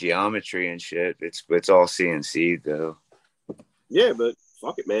good geometry and shit. It's all CNC though. Yeah, but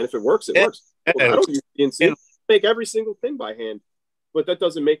fuck it, man. If it works, it works. Well, I don't use CNC. I make every single thing by hand, but that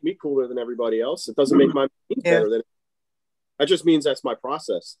doesn't make me cooler than everybody else. It doesn't make my machine better than. That just means that's my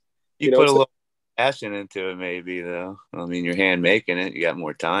process. You put a little passion into it, maybe though. I mean, you're hand making it. You got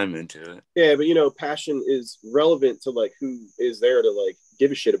more time into it. Yeah, but passion is relevant to like who is there to like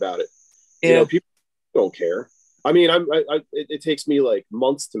give a shit about it. Yeah. People don't care. I mean, it takes me like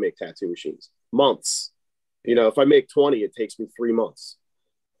months to make tattoo machines. Months. If I make 20, it takes me 3 months.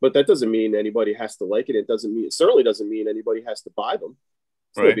 But that doesn't mean anybody has to like it. It certainly doesn't mean anybody has to buy them.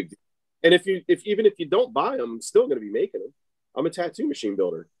 It's no big deal. And even if you don't buy them, I'm still going to be making them. I'm a tattoo machine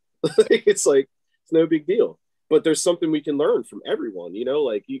builder. It's no big deal. But there's something we can learn from everyone.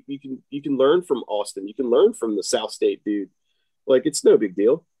 Like you can learn from Austin. You can learn from the South State dude. Like it's no big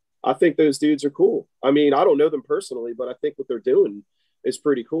deal. I think those dudes are cool. I mean, I don't know them personally, but I think what they're doing is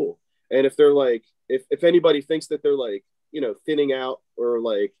pretty cool. And if they're like, if anybody thinks that they're like, thinning out or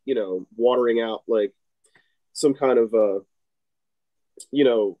like, watering out like some kind of,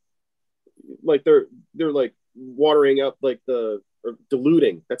 like they're like watering up like or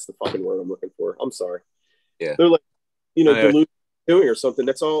diluting. That's the fucking word I'm looking for. I'm sorry. Yeah. They're like, diluting doing or something.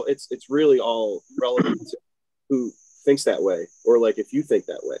 That's all. It's really all relevant to who thinks that way. Or like, if you think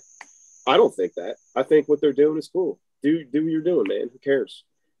that way, I don't think that. I think what they're doing is cool. Do what you're doing, man. Who cares?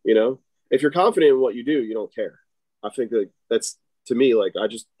 If you're confident in what you do, you don't care. I think that that's, to me, like, I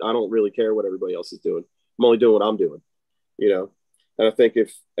don't really care what everybody else is doing. I'm only doing what I'm doing, And I think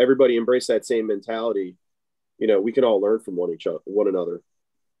if everybody embraced that same mentality, we can all learn from one another.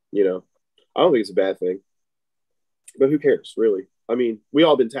 I don't think it's a bad thing, but who cares, really? I mean, we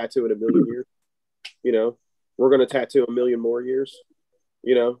all been tattooing a million years. We're gonna tattoo a million more years.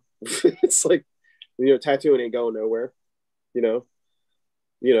 It's like, tattooing ain't going nowhere. I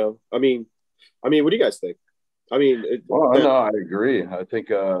mean, what do you guys think? I mean, no, I agree. I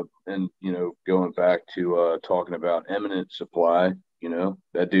think, and going back to talking about Eminent Supply,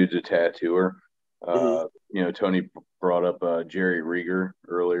 that dude's a tattooer. Tony brought up Jerry Rieger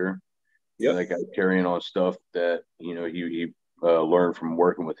earlier. Yeah, that guy carrying on stuff that he learned from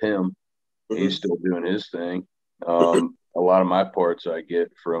working with him. He's still doing his thing. A lot of my parts I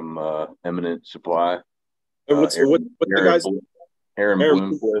get from Eminent Supply. And what's the guy's Aaron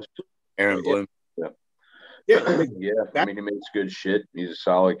Bloomquist. Aaron Bloom. Yeah. I mean, he makes good shit. He's a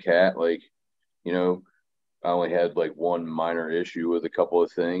solid cat. Like, I only had like one minor issue with a couple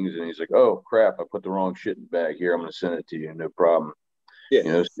of things, and he's like, "Oh crap, I put the wrong shit in the bag. Here, I'm gonna send it to you. No problem."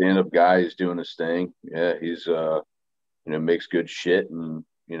 Yeah. Stand-up guy. He's doing his thing. Yeah, he's makes good shit, and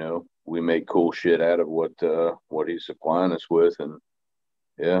we make cool shit out of what he's supplying us with, and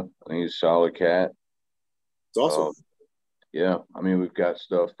yeah, I think he's a solid cat. It's awesome. Yeah, I mean, we've got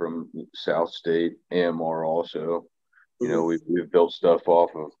stuff from South State, AMR also. We've built stuff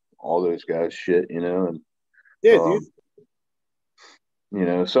off of all those guys' shit, and yeah,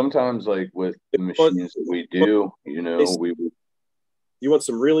 dude. Sometimes like with the machines that we do, you want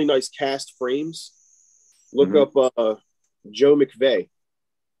some really nice cast frames? Look up Joe McVeigh.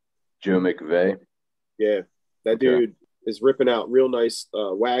 Joe McVeigh. Yeah, that dude is ripping out real nice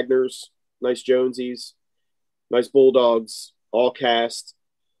Wagners, nice Jonesies, nice Bulldogs, all cast.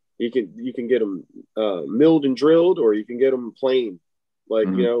 You can get them milled and drilled, or you can get them plain, like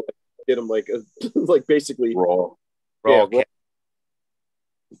you know, get them like like basically raw. Yeah, raw.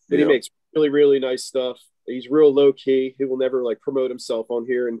 And he makes really, really nice stuff. He's real low key. He will never like promote himself on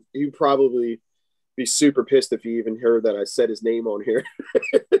here, and he'd probably be super pissed if he even heard that I said his name on here.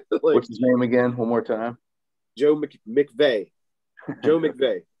 Like, what's his name again? One more time. Joe McVeigh. Joe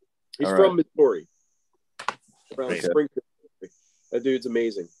McVeigh. He's from Missouri. Around Springfield. That dude's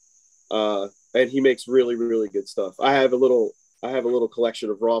amazing. And he makes really, really good stuff. I have a little collection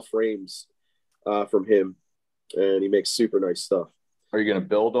of raw frames from him, and he makes super nice stuff. Are you going to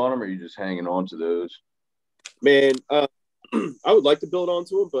build on them, or are you just hanging on to those? Man, I would like to build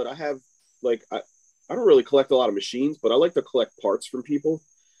onto them, but I have like I don't really collect a lot of machines, but I like to collect parts from people.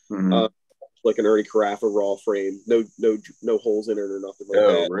 Like an Ernie Carafa raw frame, no holes in it or nothing like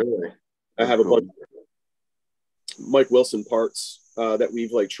that. Oh, really? I have a bunch of Mike Wilson parts that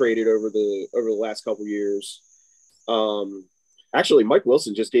we've like traded over the last couple years. Actually, Mike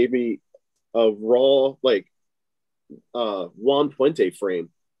Wilson just gave me a raw like Juan Puente frame.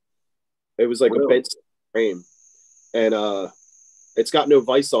 It was like a bent frame, and it's got no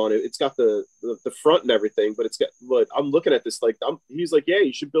vise on it. It's got the front and everything, but it's got. But I'm looking at this like he's like, yeah,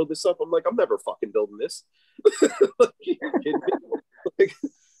 you should build this up. I'm like, I'm never fucking building this. Like,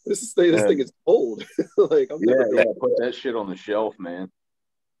 this thing is old. Like, I'm never put that shit on the shelf, man.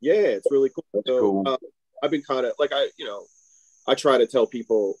 Yeah, it's really cool. That's cool. I've been kind of like I try to tell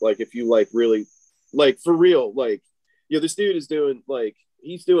people like if you like really like for real like this dude is doing like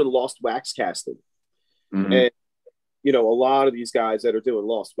he's doing lost wax casting, and a lot of these guys that are doing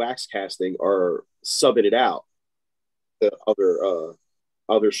lost wax casting are subbing it out to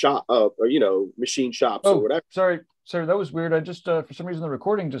other shop or machine shops or whatever. Sorry, that was weird. I just for some reason the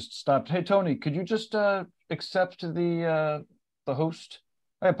recording just stopped. Hey Tony, could you just accept the host?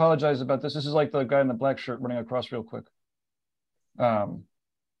 I apologize about this. This is like the guy in the black shirt running across real quick. I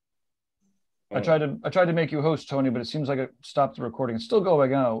tried to make you host, Tony, but it seems like it stopped the recording. It's still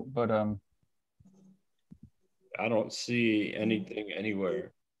going out, but I don't see anything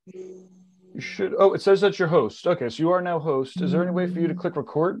anywhere. You should. Oh, it says that you're host. Okay, so you are now host. Is there any way for you to click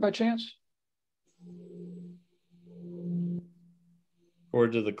record by chance? Or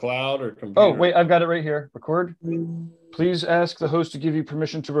to the cloud or computer? Oh, wait, I've got it right here. Record. Please ask the host to give you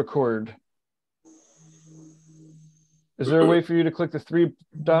permission to record. Is there a way for you to click the 3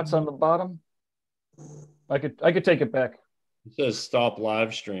 dots on the bottom? I could take it back. It says stop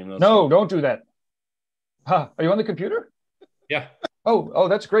live stream. No, don't do that. Huh? Are you on the computer? Yeah. Oh,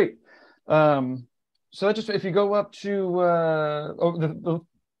 that's great. So that just if you go up to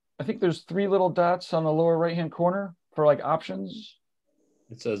I think there's 3 little dots on the lower right hand corner for like options.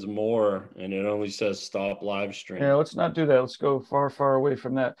 It says more, and it only says stop live stream. Yeah, let's not do that. Let's go far, far away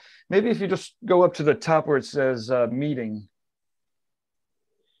from that. Maybe if you just go up to the top where it says meeting,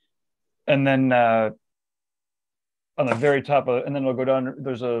 and then on the very top, and then it'll go down.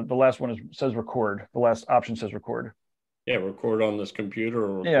 There's the last one says record. The last option says record. Yeah, record on this computer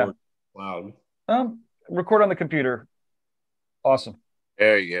or record cloud. Record on the computer. Awesome.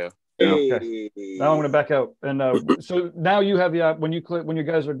 There you go. Okay. Now I'm going to back out, and so now you have the when you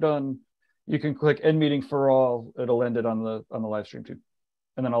guys are done, you can click end meeting for all. It'll end it on the live stream too,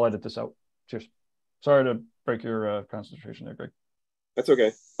 and then I'll edit this out. Cheers. Sorry to break your concentration there, Greg. That's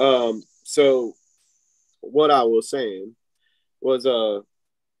okay. So what I was saying was a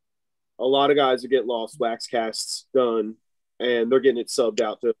lot of guys are getting lost wax casts done, and they're getting it subbed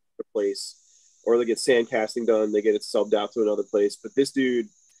out to another place, or they get sand casting done, they get it subbed out to another place. But this dude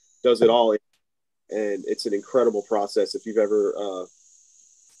does it all, and it's an incredible process. If you've ever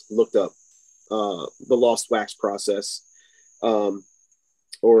looked up the lost wax process, or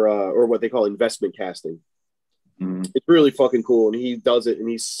what they call investment casting, it's really fucking cool. And he does it, and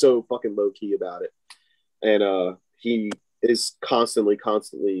he's so fucking low key about it. And he is constantly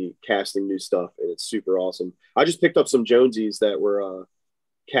casting new stuff, and it's super awesome. I just picked up some Jonesies that were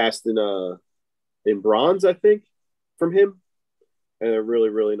cast in bronze, I think, from him. And they're really,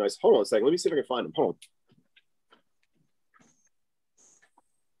 really nice. Hold on a second. Let me see if I can find them. Hold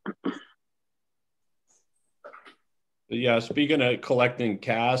on. Yeah, speaking of collecting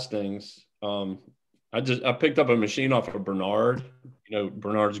castings, I picked up a machine off of Bernard.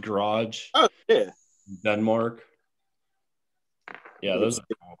 Bernard's Garage. Oh yeah, Denmark. Yeah, those are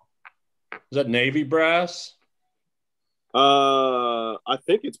cool. Is that Navy brass? I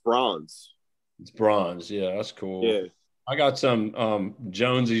think it's bronze. It's bronze. Yeah, that's cool. Yeah. I got some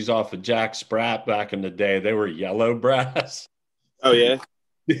Jonesies off of Jack Spratt back in the day. They were yellow brass. Oh yeah.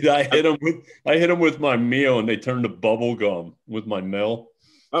 Dude, I hit them with my meal, and they turned to bubble gum with my mill.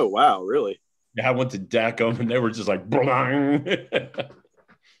 Oh wow, really? Yeah, I went to deck them, and they were just like, blang.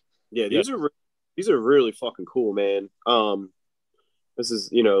 Yeah, these are really fucking cool, man. This is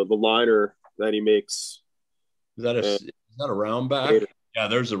the liner that he makes. Is that a round back? Yeah,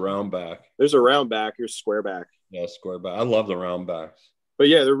 there's a round back. There's a round back. Here's square back. Yeah, square back. I love the round backs. But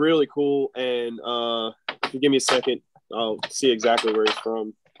yeah, they're really cool. And if you give me a second, I'll see exactly where he's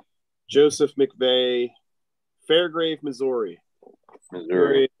from. Joseph McVeigh, Fairgrave, Missouri.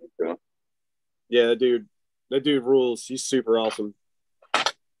 Missouri. Yeah, that dude rules. He's super awesome.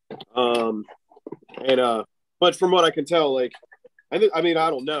 But from what I can tell, like, I mean, I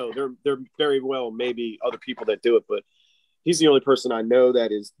don't know. There very well maybe other people that do it, but he's the only person I know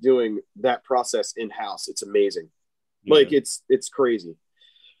that is doing that process in house. It's amazing. Yeah. Like it's crazy.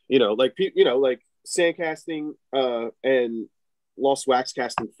 Like sand casting and lost wax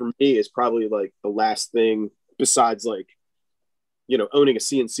casting for me is probably like the last thing besides like owning a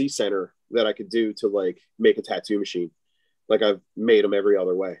CNC center that I could do to like make a tattoo machine. Like I've made them every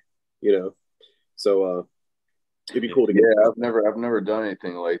other way, so it'd be cool to get. Yeah, I've never done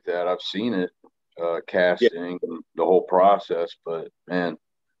anything like that. I've seen it casting and the whole process, but man,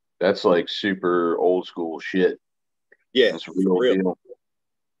 that's like super old school shit. Yeah, it's real deal.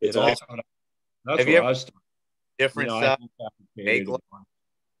 It's awesome. That's what I started. Different stuff.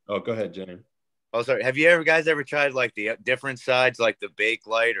 Oh, go ahead, James. Oh, sorry. Have you guys ever tried like the different sides, like the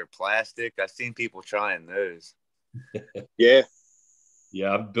Bakelite or plastic? I've seen people trying those. Yeah.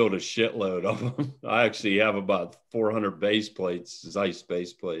 Yeah, I've built a shitload of them. I actually have about 400 base plates, Zeiss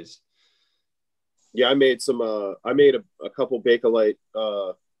base plates. Yeah, I made a couple Bakelite.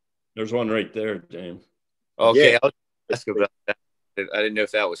 There's one right there, James. Okay, I'll ask about that. I didn't know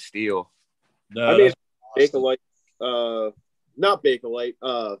if that was steel. No, I made Bakelite, not Bakelite,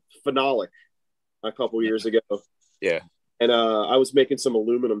 phenolic a couple years ago. Yeah. And I was making some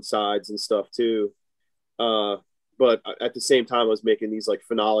aluminum sides and stuff too. But at the same time, I was making these like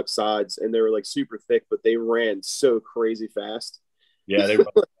phenolic sides, and they were like super thick, but they ran so crazy fast. Yeah, they're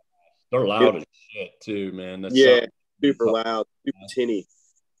loud as shit too, man. That's super loud, super tinny,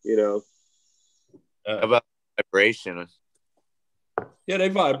 about vibration. Yeah, they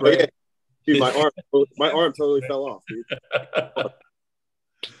vibrate. Oh, yeah. Dude, my arm totally fell off, dude. I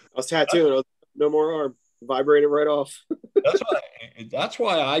was tattooing, no more arm. Vibrated right off. That's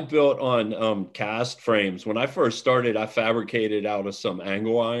why I built on cast frames. When I first started, I fabricated out of some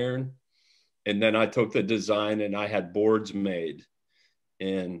angle iron, and then I took the design and I had boards made.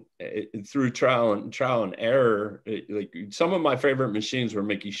 And through trial and error, like some of my favorite machines were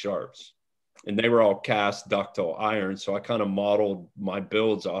Mickey Sharps, and they were all cast ductile iron. So I kind of modeled my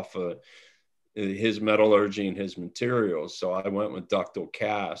builds off of his metallurgy and his materials. So I went with ductile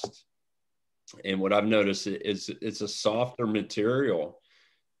cast. And what I've noticed is it's a softer material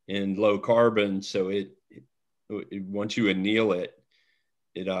and low carbon. So it once you anneal it,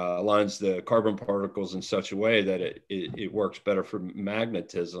 it aligns the carbon particles in such a way that it works better for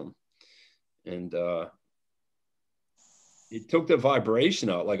magnetism. And it took the vibration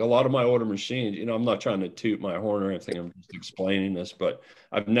out. Like a lot of my older machines, I'm not trying to toot my horn or anything. I'm just explaining this, but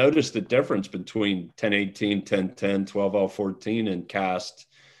I've noticed the difference between 1018, 1010, 12L14 and cast,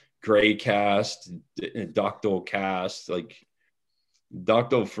 gray cast, ductile cast. Like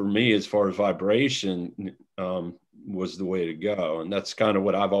ductile for me, as far as vibration, was the way to go. And that's kind of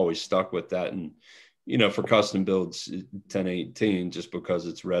what I've always stuck with that. And, for custom builds, 1018, just because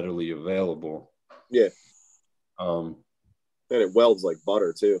it's readily available. Yeah. And it welds like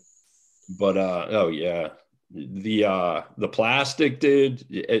butter too. But, oh yeah. The plastic, dude,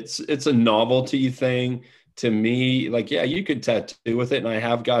 it's a novelty thing. To me, like, yeah, you could tattoo with it. And I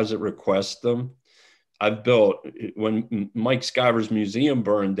have guys that request them. I've built, when Mike Skyver's museum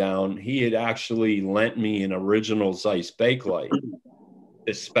burned down, he had actually lent me an original Zeiss Bakelite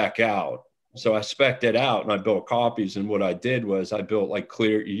to spec out. So I spec'd it out and I built copies. And what I did was I built like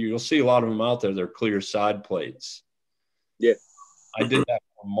clear, you'll see a lot of them out there. They're clear side plates. Yeah. I did that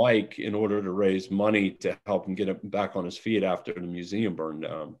for Mike in order to raise money to help him get him back on his feet after the museum burned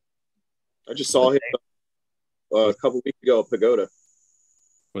down. I just saw him a couple weeks ago at Pagoda.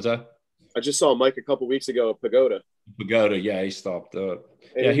 What's that? I just saw Mike a couple weeks ago at Pagoda. Pagoda, yeah, he stopped up.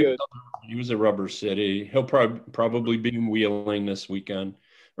 Yeah, he was at Rubber City. He'll probably be in Wheeling this weekend,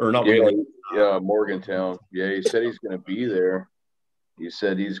 or not Wheeling. Yeah, Morgantown. Yeah, he said he's going to be there. He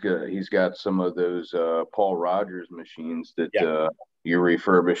said he's got some of those Paul Rogers machines that you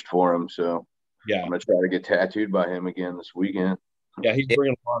refurbished for him. So yeah, I'm going to try to get tattooed by him again this weekend. Yeah, he's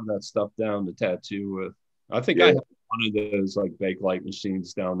bringing a lot of that stuff down to tattoo with. I think I have one of those like Bakelite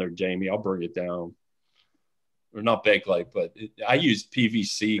machines down there, Jamie. I'll bring it down. or not Bakelite, but I used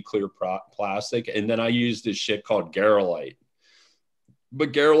PVC clear plastic, and then I used this shit called Garolite.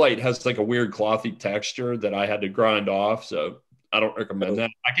 But Garolite has like a weird clothy texture that I had to grind off, so I don't recommend that.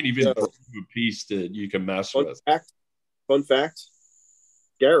 I can even bring you a piece that you can mess with. Fun fact: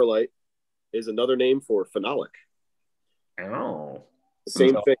 Garolite is another name for phenolic. Oh, the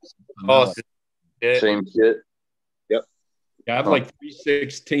same thing. Oh, same shit. Yep. Yeah, I have like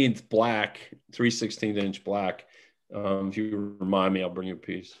 3/16 black, 3/16 black. If you remind me, I'll bring you a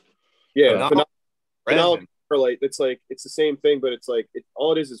piece. Yeah, phenolic Garolite. It's the same thing, but it's like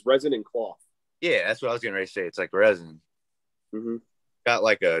all it is resin and cloth. Yeah, that's what I was getting ready to say. It's like resin. Mm-hmm. Got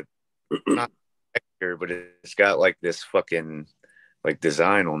like a not texture, but it's got like this fucking like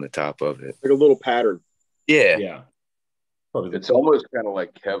design on the top of it, like a little pattern. Yeah, yeah. It's almost kind of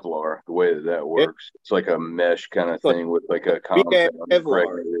like Kevlar, the way that works. It's like a mesh kind of thing with like a compound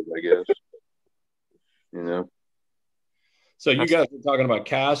impregnated, I guess. You know. So you guys were talking about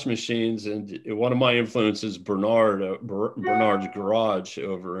cast machines, and one of my influences, Bernard's Garage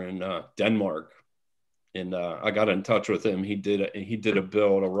over in Denmark, and I got in touch with him. He did a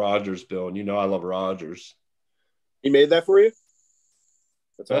build, a Rogers build, and I love Rogers. He made that for you?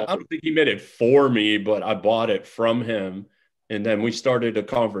 That's awesome. I don't think he made it for me, but I bought it from him, and then we started a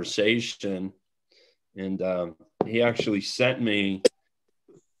conversation, and he actually sent me.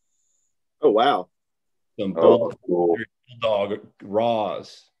 Oh wow! Some cool. Bulldog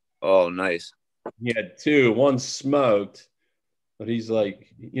raws. Oh, nice. He had two. One smoked, but he's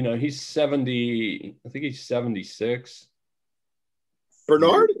like, he's 70. I think he's 76.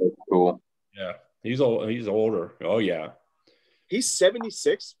 Bernard? Cool. Yeah, he's old. He's older. Oh yeah. He's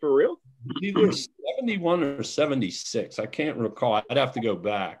 76 for real? Either 71 or 76. I can't recall. I'd have to go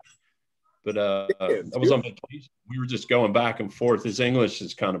back. But I was on vacation. We were just going back and forth. His English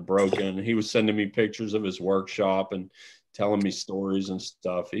is kind of broken. He was sending me pictures of his workshop and telling me stories and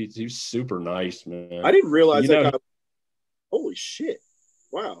stuff. He's super nice, man. I didn't realize that. Holy shit!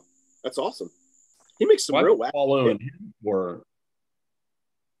 Wow, that's awesome. He makes some real whack. Following him were.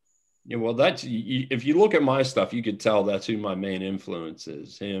 Yeah, well, that's if you look at my stuff, you could tell that's who my main influence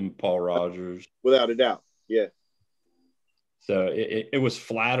is. Him, Paul Rogers, without a doubt. Yeah. So it was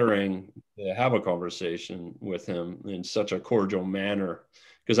flattering to have a conversation with him in such a cordial manner,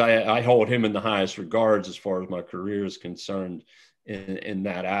 because I hold him in the highest regards as far as my career is concerned in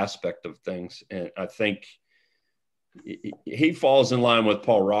that aspect of things. And I think he falls in line with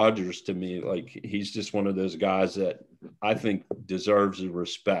Paul Rogers to me. Like, he's just one of those guys that I think deserves the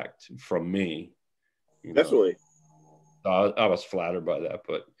respect from me. Definitely. So I was flattered by that,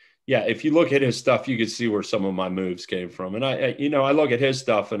 but yeah, if you look at his stuff, you can see where some of my moves came from. And I look at his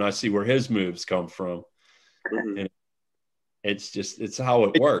stuff and I see where his moves come from. Mm-hmm. And it's how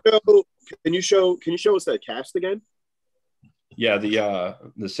it works. Can you show us that cast again? Yeah,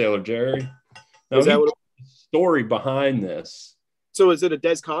 the Sailor Jerry. Now, is that what story behind this? So is it a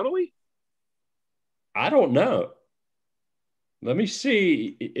Des Connolly? I don't know. Let me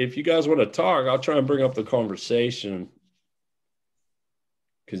see. If you guys want to talk, I'll try and bring up the conversation.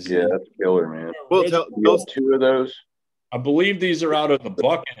 Yeah, that's killer, man. Well, tell two of those. I believe these are out of the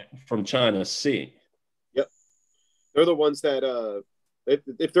bucket from China Sea. Yep, they're the ones that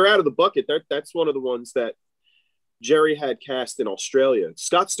if they're out of the bucket, that's one of the ones that Jerry had cast in Australia.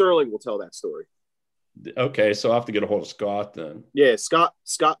 Scott Sterling will tell that story. Okay, so I'll have to get a hold of Scott then. Yeah, Scott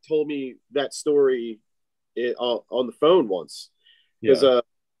told me that story on the phone once, because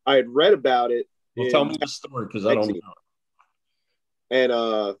I had read about it. Well, tell me the story, because I don't know.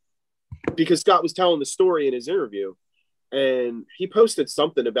 And because Scott was telling the story in his interview, and he posted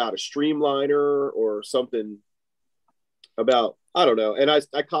something about a streamliner or something about, I don't know. And I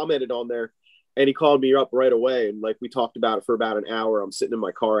commented on there, and he called me up right away. And like, we talked about it for about an hour. I'm sitting in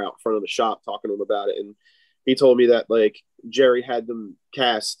my car out in front of the shop talking to him about it. And he told me that like Jerry had them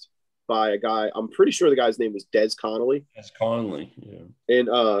cast by a guy. I'm pretty sure the guy's name was Des Connolly. Des Connolly,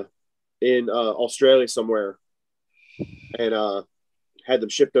 yeah. In Australia somewhere. And had them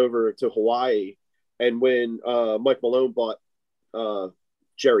shipped over to Hawaii. And when Mike Malone bought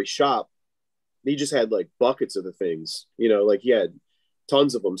Jerry's shop, he just had like buckets of the things, like he had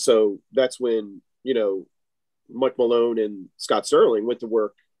tons of them. So that's when, Mike Malone and Scott Sterling went to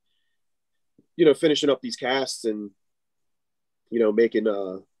work, finishing up these casts and, making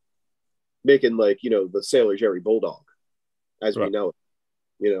like, the Sailor Jerry Bulldog as we know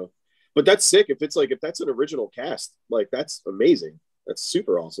it, but that's sick. If that's an original cast, like that's amazing. That's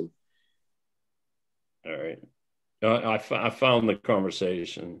super awesome. All right. I found the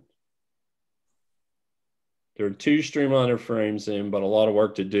conversation. There are two Streamliner frames in, but a lot of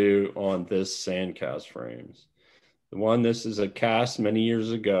work to do on this Sandcast frames. The one, this is a cast many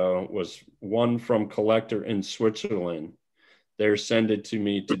years ago, was one from Collector in Switzerland. They're sent it to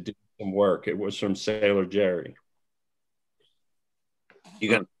me to do some work. It was from Sailor Jerry. You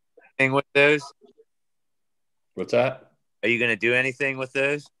gonna do anything with those? What's that? Are you gonna do anything with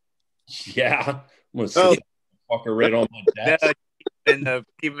those? Yeah, I'm gonna sit fucker right on my desk.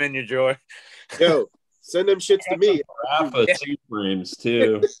 Keep them in your drawer. Yo, send them shits to me. Carafa C-frames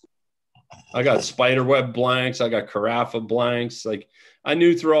too. I got spiderweb blanks. I got carafa blanks. Like, I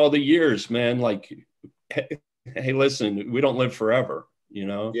knew through all the years, man, like, hey, listen, we don't live forever, you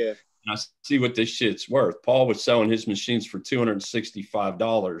know? Yeah. And I see what this shit's worth. Paul was selling his machines for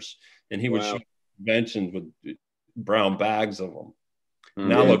 $265, and he would show conventions with brown bags of them. Mm-hmm.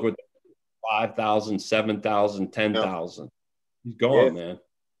 Now look with 5,000, 7,000, 10,000. He's gone, man.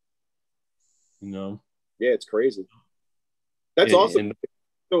 You know? Yeah, it's crazy. That's awesome.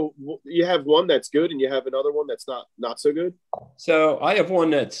 So you have one that's good, and you have another one that's not so good? So I have one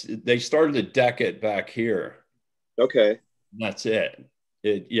they started to deck it back here. Okay. That's it.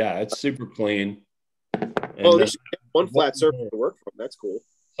 It's super clean. And there's one flat surface to work from. That's cool.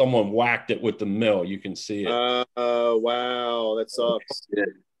 Someone whacked it with the mill. You can see it. Wow. That sucks.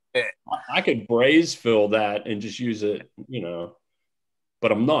 I could braze fill that and just use it, you know,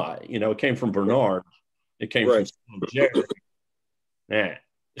 but I'm not. You know, it came from Bernard. It came from Jerry. Man.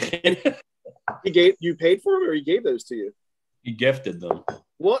 You paid for them, or he gave those to you? He gifted them.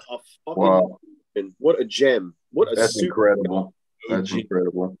 What a fucking what a gem. That's incredible. That's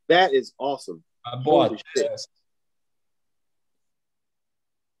incredible. That is awesome. I bought this.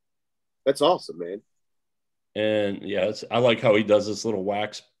 That's awesome, man. And I like how he does this little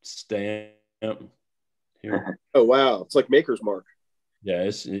wax stamp here. Oh wow, it's like Maker's Mark. Yeah,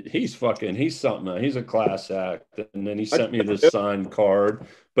 he's something. He's a class act. And then he sent me this signed card,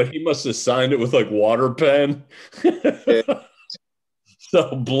 but he must have signed it with like water pen.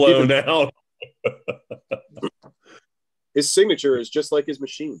 So blown out. His signature is just like his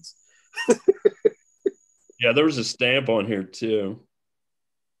machines. Yeah, there was a stamp on here too.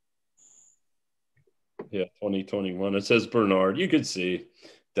 Yeah, 2021. It says Bernard. You could see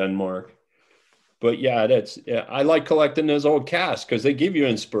Denmark. But I like collecting those old casts because they give you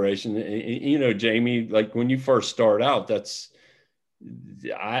inspiration. You know, Jamie, like when you first start out,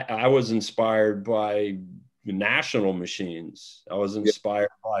 I was inspired by National machines. I was inspired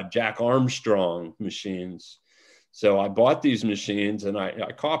by Jack Armstrong machines. So I bought these machines and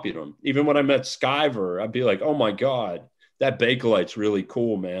I copied them. Even when I met Skyver, I'd be like, oh my God, that Bakelite's really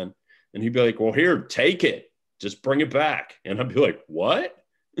cool, man. And he'd be like, well, here, take it. Just bring it back. And I'd be like, what?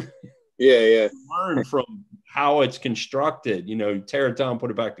 Yeah. Learn from how it's constructed, you know, tear it down, put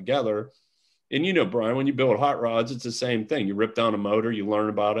it back together. And, you know, Brian, when you build hot rods, it's the same thing. You rip down a motor, you learn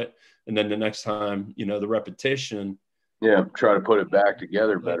about it. And then the next time, you know, the repetition. Yeah, try to put it back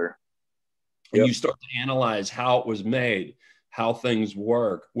together better. And you start to analyze how it was made, how things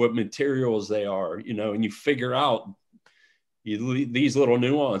work, what materials they are, you know, and you figure out these little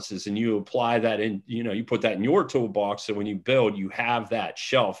nuances, and you apply that in, you know, you put that in your toolbox. So when you build, you have that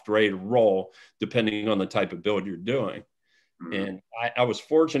shelved ready to roll, depending on the type of build you're doing. Mm-hmm. And I was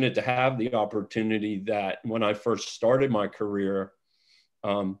fortunate to have the opportunity that when I first started my career,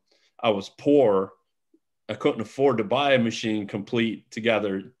 I was poor. I couldn't afford to buy a machine complete,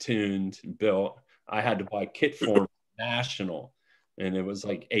 together, tuned, built. I had to buy kit form National, and it was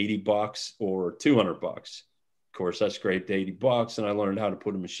like $80 or $200. Of course, I scraped $80 and I learned how to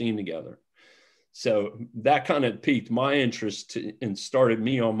put a machine together. So that kind of piqued my interest and started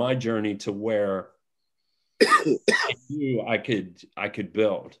me on my journey to where I knew I could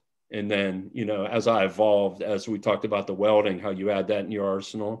build. And then, you know, as I evolved, as we talked about the welding, how you add that in your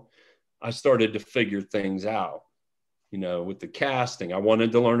arsenal, I started to figure things out, you know, with the casting. I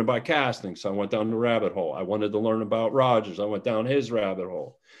wanted to learn about casting, so I went down the rabbit hole. I wanted to learn about Rogers. I went down his rabbit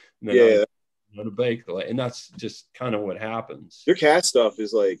hole. And then to Bakelite, and that's just kind of what happens. Your cast stuff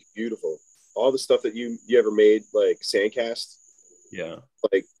is like beautiful. All the stuff that you ever made, like Sandcast,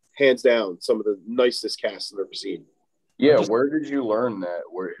 like hands down some of the nicest casts I've ever seen. Yeah, where did you learn that?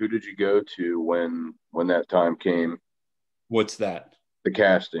 Who did you go to when that time came? What's that? The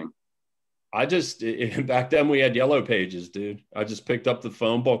casting. Back then we had yellow pages, dude. I just picked up the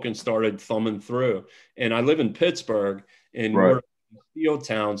phone book and started thumbing through. And I live in Pittsburgh, and we're steel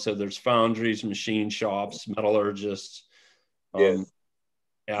town, so there's foundries, machine shops, metallurgists. And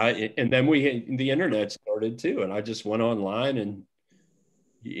then the internet started too, and I just went online and,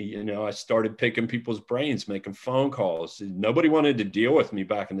 you know, I started picking people's brains, making phone calls. Nobody wanted to deal with me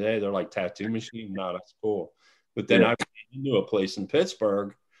back in the day. They're like, tattoo machine? No, that's cool. But then I went into a place in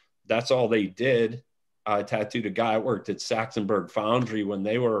Pittsburgh. That's all they did. I tattooed a guy that worked at Saxonburg Foundry when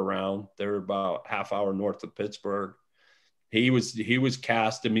they were around. They were about half hour north of Pittsburgh. He was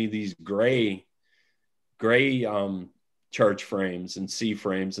casting me these gray church frames and C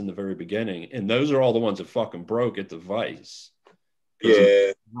frames in the very beginning, and those are all the ones that fucking broke at the Vice.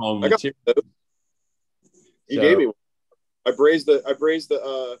 Yeah, wrong I got material. those. You gave me one. I brazed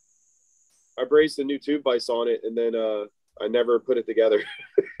the new tube vise on it, and then I never put it together.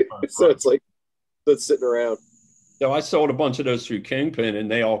 So it's like it's sitting around. So I sold a bunch of those through Kingpin, and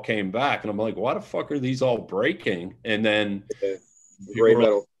they all came back, and I'm like, why the fuck are these all breaking? And then Gray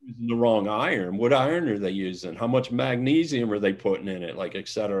metal. Using the wrong iron. What iron are they using? How much magnesium are they putting in it? Like, et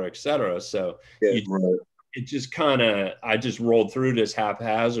cetera, et cetera. So it just kind of, I just rolled through this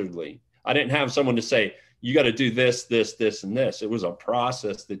haphazardly. I didn't have someone to say, you got to do this, this, this, and this. It was a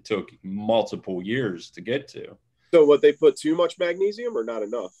process that took multiple years to get to. So what, they put too much magnesium or not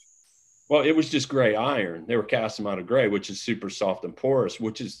enough? Well, it was just gray iron. They were casting out of gray, which is super soft and porous,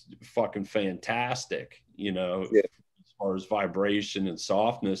 which is fucking fantastic, you know, as far as vibration and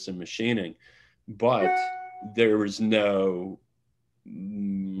softness and machining. But there was no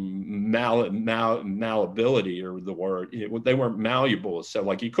malleability, or the word. They weren't malleable. So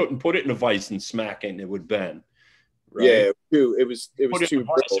like you couldn't put it in a vise and smack it and it would bend. Right? Yeah, it was too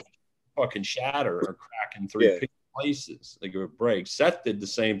brittle. Fucking shatter or crack in three places. Like it would break. Seth did the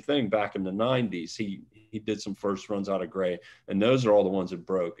same thing back in the 90s. He did some first runs out of gray, and those are all the ones that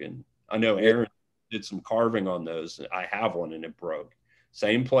broke. And I know Aaron did some carving on those. I have one and it broke.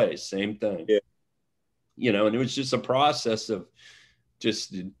 Same place, same thing. Yeah. You know, and it was just a process of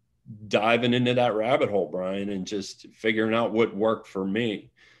just diving into that rabbit hole, Brian, and just figuring out what worked for me.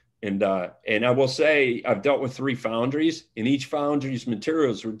 And I will say I've dealt with 3 foundries, and each foundry's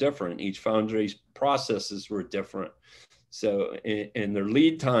materials were different. Each foundry's processes were different. So, and their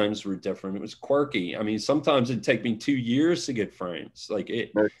lead times were different. It was quirky. I mean, sometimes it'd take me 2 years to get frames. Like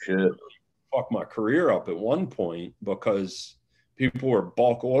it fucked my career up at one point because people were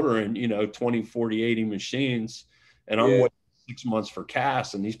bulk ordering, 20, 40, 80 machines. And I'm waiting 6 months for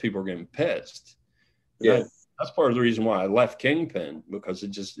cast, and these people are getting pissed. And that's part of the reason why I left Kingpin, because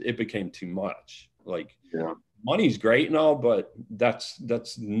it became too much. Like, money's great and all, but that's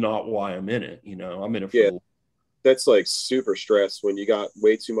not why I'm in it. I'm in it for that's like super stress when you got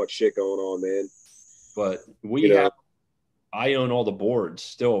way too much shit going on, man. But I own all the boards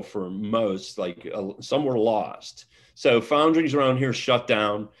still for most, like some were lost. So foundries around here shut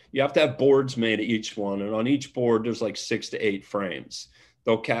down. You have to have boards made of each one. And on each board, there's like 6 to 8 frames.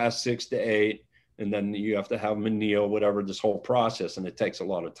 They'll cast 6 to 8. And then you have to have them anneal, whatever, this whole process. And it takes a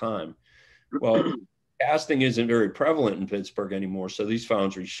lot of time. Well, casting isn't very prevalent in Pittsburgh anymore. So these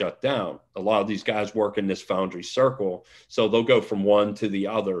foundries shut down. A lot of these guys work in this foundry circle. So they'll go from one to the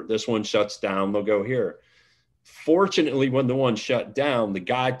other. This one shuts down, they'll go here. Fortunately, when the one shut down, the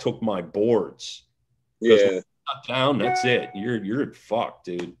guy took my boards. Shut down, that's it. You're fucked,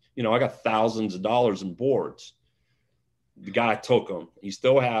 dude. I got thousands of dollars in boards. The guy took them. He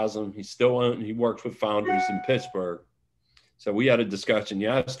still has them. He works with foundries in Pittsburgh. So we had a discussion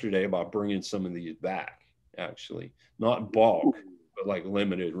yesterday about bringing some of these back, actually. Not bulk, but like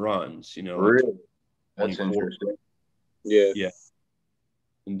limited runs, Really? That's interesting. Yeah.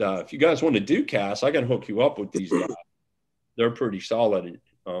 And if you guys want to do casts, I can hook you up with these guys. They're pretty solid.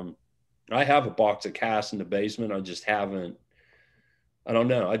 I have a box of casts in the basement. I just haven't. I don't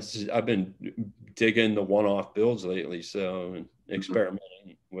know. I've been digging the one-off builds lately, so and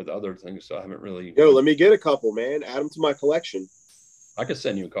experimenting with other things. So I haven't really. Yo, let me get a couple, man. Add them to my collection. I could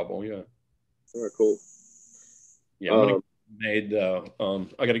send you a couple. Yeah. All right, cool. Yeah, money made. I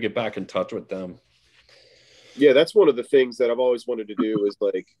got to get back in touch with them. Yeah, that's one of the things that I've always wanted to do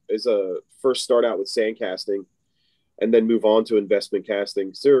is first start out with sand casting, and then move on to investment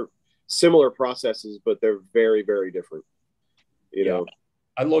casting. So they're similar processes, but they're very, very different.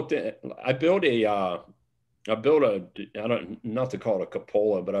 I built a, not to call it a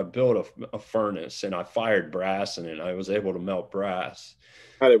cupola, but I built a furnace, and I fired brass in it. I was able to melt brass.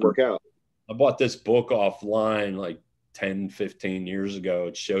 How did it work out? I bought this book offline like 10, 15 years ago.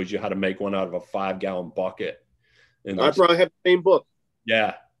 It shows you how to make one out of a 5-gallon bucket. And I probably have the same book.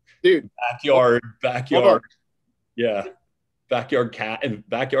 Yeah. Dude. Backyard. Yeah. Backyard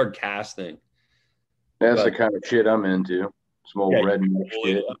casting. That's the kind of shit I'm into. Some old redneck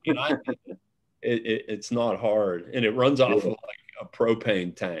shit. It's not hard, and it runs off of like a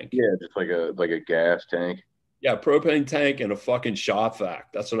propane tank. Yeah, just like a gas tank. Yeah, propane tank and a fucking shop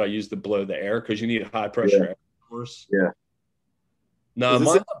vac. That's what I use to blow the air, because you need a high pressure air source. Yeah. No,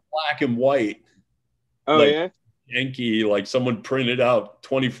 mine's black and white. Oh, like Yankee, like someone printed out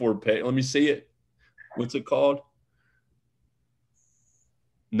 24 page. Let me see it. What's it called?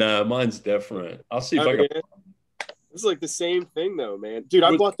 No, mine's different. I'll see if I can. Yeah. It's like the same thing though, man. Dude,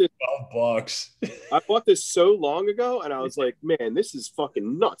 I bought this $12. I bought this so long ago, and I was like, man, this is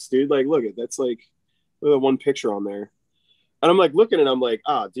fucking nuts, dude. Like, look at that's like the one picture on there. And I'm like looking at it, I'm like,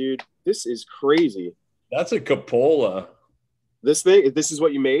 dude, this is crazy. That's a cupola. This is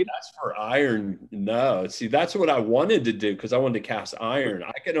what you made? That's for iron. No, see, that's what I wanted to do because I wanted to cast iron.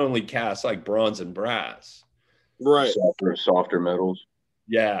 I could only cast like bronze and brass. Right. Softer metals.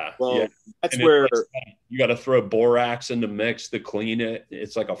 Yeah. Well, yeah. that's And where you got to throw borax in the mix to clean it.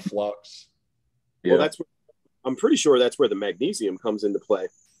 It's like a flux. Well, that's where, I'm pretty sure that's where the magnesium comes into play.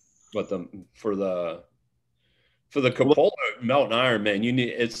 But for the cupola melting iron, man,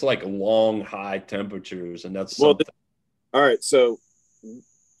 it's like long high temperatures, and that's something. All right, so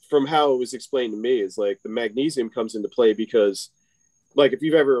from how it was explained to me is like the magnesium comes into play because like if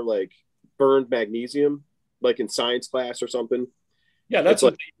you've ever like burned magnesium like in science class or something. Yeah, that's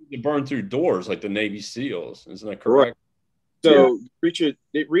what they burn through doors like the Navy SEALs. Isn't that correct? Right. So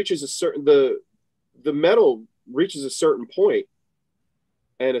it reaches a certain the metal reaches a certain point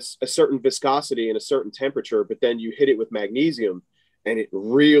and a certain viscosity and a certain temperature, but then you hit it with magnesium and it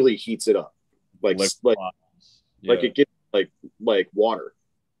really heats it up. Like it gets like water.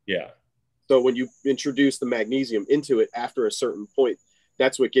 Yeah. So when you introduce the magnesium into it after a certain point,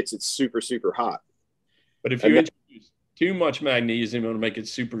 that's what gets it super, super hot. But if you introduce too much magnesium, it'll make it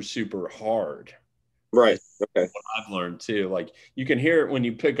super, super hard. Right. Okay. What I've learned too. Like you can hear it when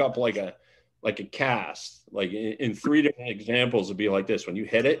you pick up like a cast. Like in 3 different examples, it'd be like this. When you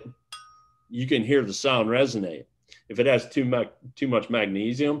hit it, you can hear the sound resonate. If it has too much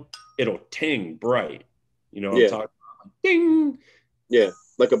magnesium, it'll ting bright. You know what I'm talking about? Ding. Yeah,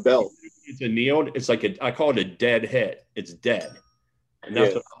 like a bell. It's annealed. It's like I call it a dead hit. It's dead. And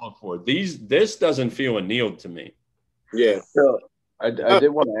that's what I look for. This doesn't feel annealed to me. Yeah. So I did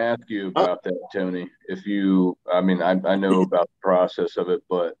want to ask you about that, Tony. If you, I mean, I know about the process of it,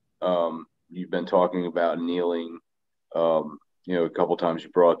 but you've been talking about annealing. A couple times you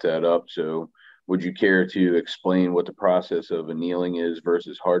brought that up. So would you care to explain what the process of annealing is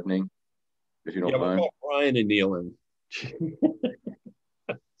versus hardening, if you don't mind? We call Brian annealing.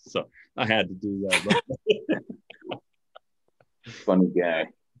 So I had to do that. Funny guy.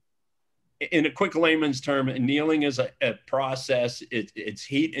 In a quick layman's term, annealing is a process. It's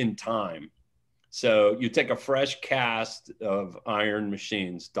heat and time. So you take a fresh cast of iron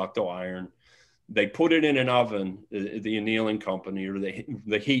machines, ductile iron. They put it in an oven, the annealing company or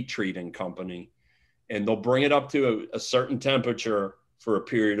the heat treating company, and they'll bring it up to a certain temperature for a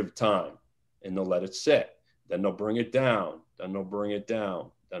period of time, and they'll let it sit. Then they'll bring it down. Then they'll bring it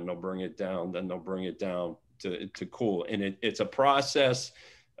down. Then they'll bring it down. Then they'll bring it down to cool. And it's a process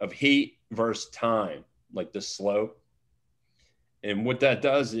of heat versus time, like the slope. And what that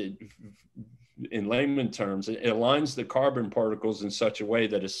does, in layman terms, it aligns the carbon particles in such a way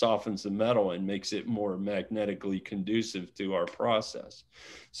that it softens the metal and makes it more magnetically conducive to our process.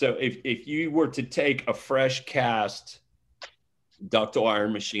 So if you were to take a fresh cast ductile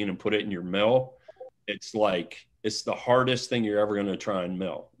iron machine and put it in your mill, it's the hardest thing you're ever going to try and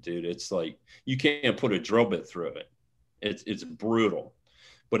mill, dude. It's like you can't put a drill bit through it. It's brutal.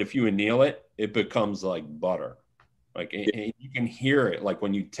 But if you anneal it, it becomes like butter. Like and you can hear it, like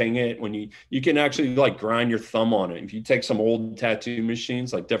when you ting it, when you can actually like grind your thumb on it. If you take some old tattoo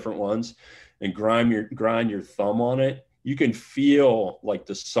machines, like different ones, and grind your thumb on it, you can feel like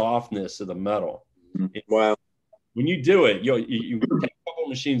the softness of the metal. Wow. When you do it, you take a couple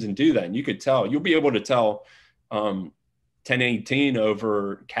machines and do that, and you could tell. You'll be able to tell 1018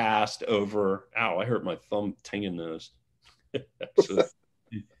 over cast over. Ow! I hurt my thumb tinging those. So,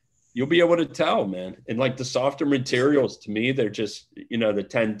 you'll be able to tell, man. And like the softer materials, to me, they're just, the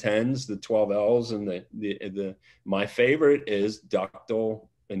 1010s, the 12Ls, and the my favorite is ductile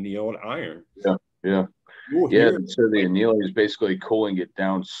annealed iron. Yeah. So the annealing is basically cooling it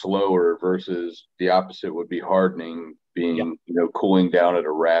down slower versus the opposite would be hardening, being cooling down at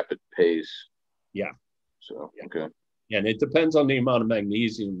a rapid pace. Yeah. So okay. Yeah, and it depends on the amount of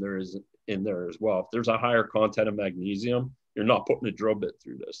magnesium there is in there as well. If there's a higher content of magnesium, you're not putting a drill bit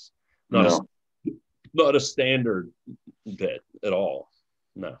through this. Not a standard bit at all.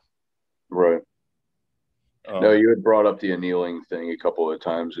 No. Right. No, you had brought up the annealing thing a couple of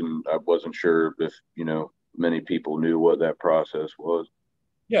times, and I wasn't sure if many people knew what that process was.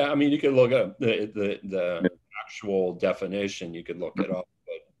 Yeah, I mean, you could look up the actual definition. You could look it up,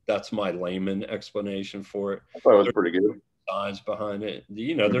 but that's my layman explanation for it. I thought it was pretty good. Science behind it.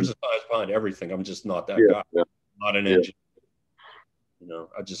 There's a science behind everything. I'm just not that guy. Yeah. Not an engineer. You know,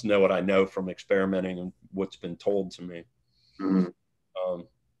 I just know what I know from experimenting and what's been told to me.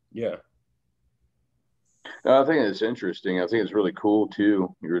 Yeah. I think it's interesting. I think it's really cool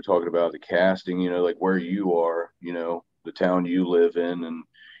too. You were talking about the casting, you know, like where you are, you know, the town you live in, and,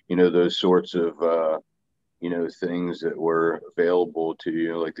 you know, those sorts of, you know, things that were available to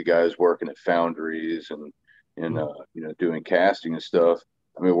you, like the guys working at foundries and you know, doing casting and stuff.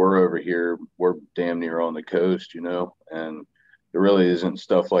 I mean, we're over here, we're damn near on the coast, you know, and there really isn't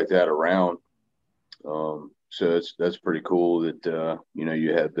stuff like that around. So that's pretty cool that, you know,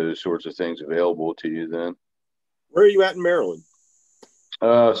 you had those sorts of things available to you then. Where are you at in Maryland?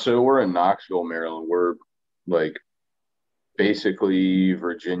 So we're in Knoxville, Maryland. We're like basically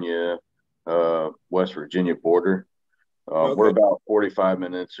Virginia, West Virginia border. Okay. We're about 45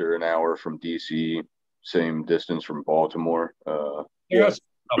 minutes or an hour from DC, same distance from Baltimore. Yeah.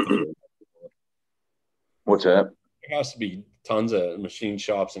 What's that? There has to be tons of machine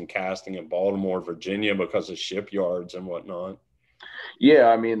shops and casting in Baltimore, Virginia, because of shipyards and whatnot. Yeah,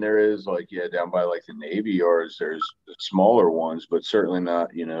 I mean, there is like, yeah, down by like the Navy yards, there's smaller ones, but certainly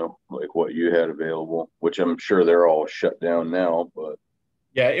not, you know, like what you had available, which I'm sure they're all shut down now. But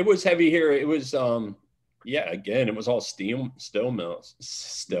yeah, it was heavy here. It was, yeah, again, it was all steel mills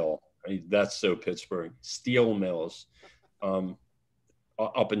still. I mean, that's so Pittsburgh. Steel mills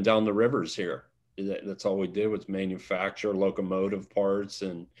up and down the rivers here. That's all we did was manufacture locomotive parts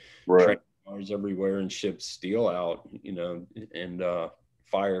and train cars everywhere and ship steel out, you know, and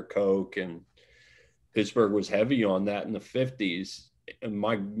fire coke. And Pittsburgh was heavy on that in the 50s. And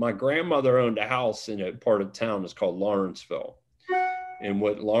my grandmother owned a house in a part of town that's called Lawrenceville. And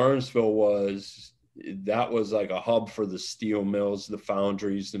what Lawrenceville was, that was like a hub for the steel mills, the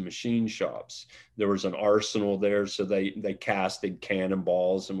foundries, the machine shops. There was an arsenal there, so they casted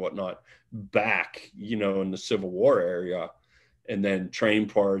cannonballs and whatnot back, you know, in the Civil War area, and then train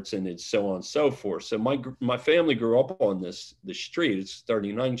parts and so on and so forth. So my family grew up on the street. It's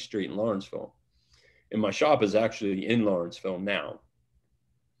 39th Street in Lawrenceville, and my shop is actually in Lawrenceville now.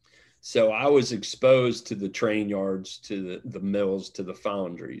 So I was exposed to the train yards, to the mills, to the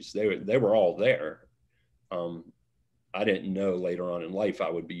foundries. They were all there. I didn't know later on in life I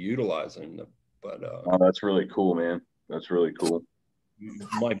would be utilizing them, but oh, that's really cool, man. That's really cool.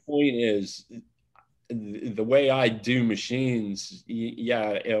 My point is, the way I do machines,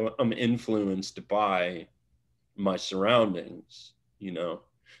 yeah, I'm influenced by my surroundings, you know.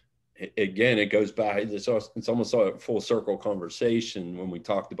 Again, it goes back, it's almost a full circle conversation when we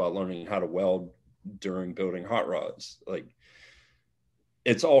talked about learning how to weld during building hot rods. Like,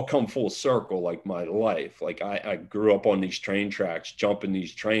 it's all come full circle, like my life. Like I grew up on these train tracks, jumping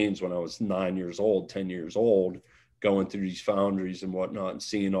these trains when I was 9 years old, 10 years old, going through these foundries and whatnot, and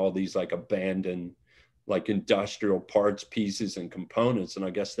seeing all these like abandoned, like industrial parts, pieces, and components. And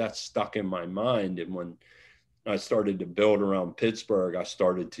I guess that's stuck in my mind. And when I started to build around Pittsburgh, I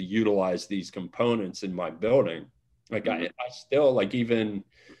started to utilize these components in my building. Like I still, like, even,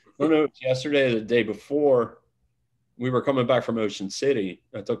 I don't know, yesterday or the day before, we were coming back from Ocean City.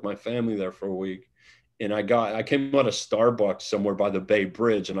 I took my family there for a week, and I came out of Starbucks somewhere by the Bay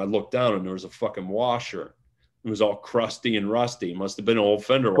Bridge, and I looked down and there was a fucking washer. It was all crusty and rusty. It must have been an old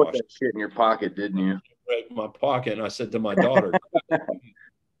fender washer. Put that shit in your pocket, didn't you? Right in my pocket. And I said to my daughter,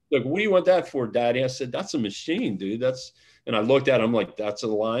 look, what do you want that for, Daddy? I said, that's a machine, dude. And I looked at him like, that's a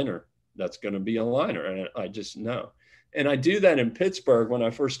liner. That's going to be a liner. And I just know. And I do that in Pittsburgh. When I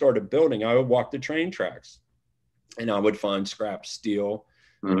first started building, I would walk the train tracks and I would find scrap steel,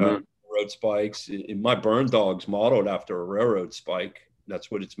 road spikes. My burn dog's modeled after a railroad spike. That's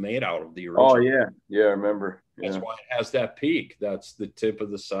what it's made out of, the original. Oh, yeah. Yeah, I remember. That's why it has that peak. That's the tip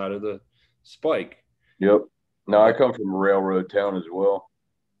of the side of the spike. Yep. No, I come from a railroad town as well.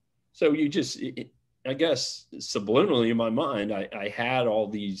 So you just, I guess, subliminally in my mind, I had all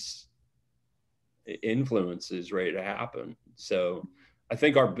these influences ready to happen. So I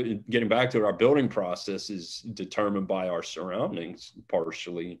think getting back to it, our building process is determined by our surroundings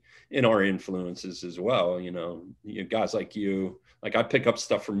partially, and our influences as well. You know, guys like you, like I pick up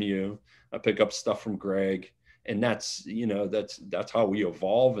stuff from you, I pick up stuff from Greg, and that's how we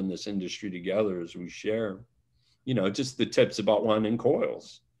evolve in this industry together, as we share, you know, just the tips about winding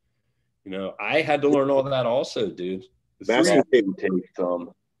coils. You know, I had to learn all that also, dude. I didn't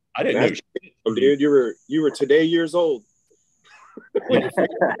know shit. Dude, you were today years old. But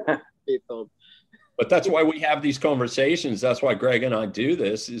that's why we have these conversations. That's why Greg and I do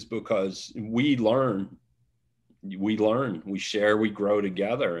this, is because we learn, we share, we grow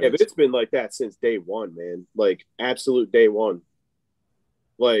together. Yeah, but it's been like that since day one, man. Like absolute day one.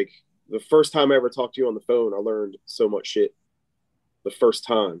 Like the first time I ever talked to you on the phone, I learned so much shit. the first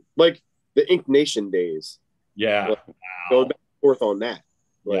time, like the Ink Nation days. Yeah. Like, wow. going back and forth on that.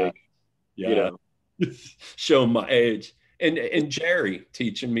 Like, yeah. you know, showing my age. And Jerry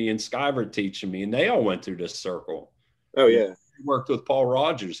teaching me and Skyver teaching me, and they all went through this circle. Oh yeah. He worked with Paul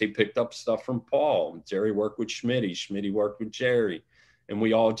Rogers. He picked up stuff from Paul. Jerry worked with Schmitty. Schmitty worked with Jerry. And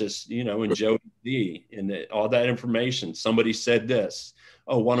we all just, you know, and Jody D and all that information. Somebody said this.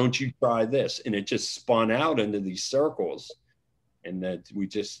 Oh, why don't you try this? And it just spun out into these circles. And that we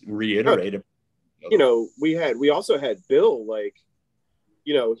just reiterated. You know, we also had Bill, like,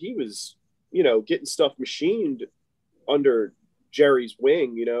 you know, he was, you know, getting stuff machined under Jerry's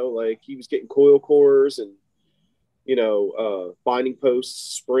wing, you know, like he was getting coil cores and, you know, binding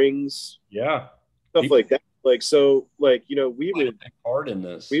posts, springs, stuff like that. Like, so, like, you know, we would take part in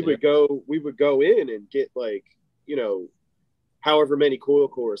this. We would go in and get, like, you know, however many coil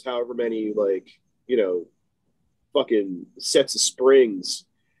cores, however many, like, you know, fucking sets of springs.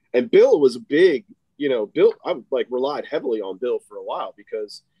 And Bill was a big, you know, Bill, I like relied heavily on Bill for a while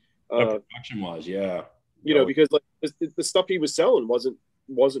because production wise, you know, because like the stuff he was selling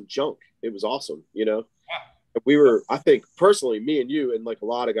wasn't junk. It was awesome, you know. We were, I think personally, me and you and like a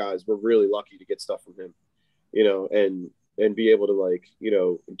lot of guys were really lucky to get stuff from him, you know, and be able to, like, you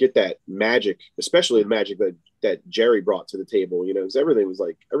know, get that magic, especially the magic that Jerry brought to the table, you know, because everything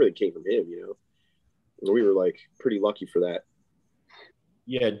came from him, you know. And we were like pretty lucky for that.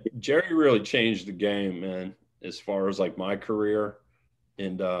 Yeah, Jerry really changed the game, man, as far as like my career.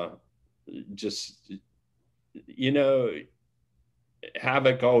 And just, you know,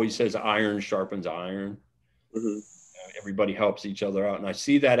 Havoc always says iron sharpens iron. Mm-hmm. Everybody helps each other out. And I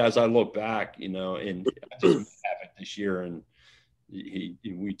see that as I look back, you know, and I just met Havoc this year, and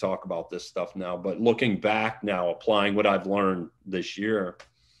we talk about this stuff now, but looking back now, applying what I've learned this year,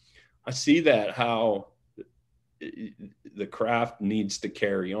 I see that how the craft needs to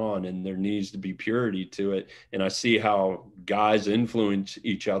carry on and there needs to be purity to it. And I see how guys influence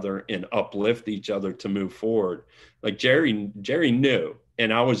each other and uplift each other to move forward. Like Jerry knew,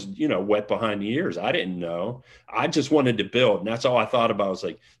 and I was, you know, wet behind the ears. I didn't know. I just wanted to build. And that's all I thought about was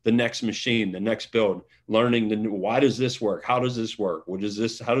like the next machine, the next build, learning the new, why does this work? How does this work? What is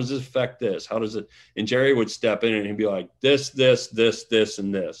this? How does this affect this? How does it? And Jerry would step in and he'd be like, this,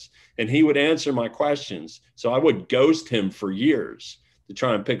 and this. And he would answer my questions. So I would ghost him for years to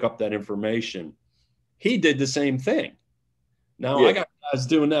try and pick up that information. He did the same thing. Now I got guys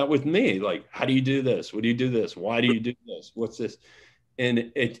doing that with me. Like, how do you do this? What do you do this? Why do you do this? What's this?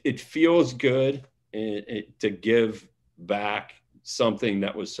 And it feels good to give back something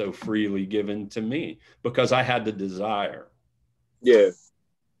that was so freely given to me because I had the desire. Yeah.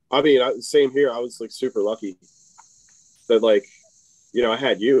 I mean, same here. I was like super lucky that, like, you know, I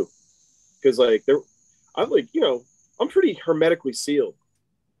had you because like I'm like, you know, I'm pretty hermetically sealed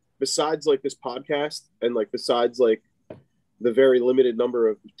besides like this podcast and like besides like the very limited number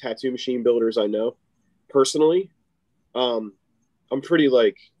of tattoo machine builders I know personally. I'm pretty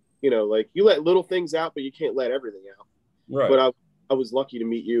like, you know, like you let little things out, but you can't let everything out. Right. But I was lucky to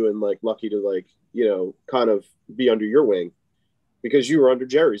meet you and like lucky to like, you know, kind of be under your wing because you were under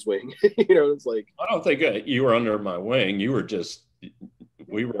Jerry's wing. You know, it's like, I don't think you were under my wing. You were just,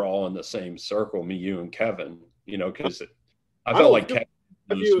 we were all in the same circle, me, you, and Kevin, you know, because I felt like Kevin.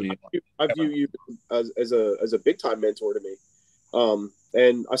 I view you as a big time mentor to me.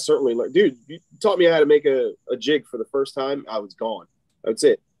 And I certainly learned, dude, you taught me how to make a jig for the first time. I was gone. That's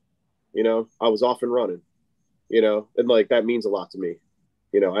it. You know, I was off and running, you know, and like, that means a lot to me.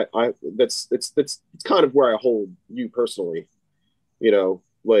 You know, it's kind of where I hold you personally, you know,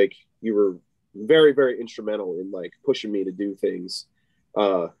 like you were very, very instrumental in like pushing me to do things,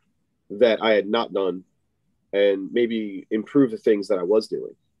 that I had not done and maybe improve the things that I was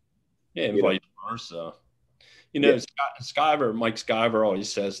doing. Yeah. And vice versa. You know, Mike Skyver always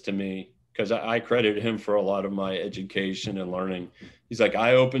says to me, because I credit him for a lot of my education and learning. He's like,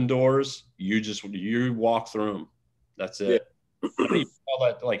 I open doors, you walk through them. That's it. Yeah.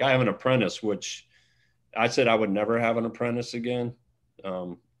 Like I have an apprentice, which I said I would never have an apprentice again.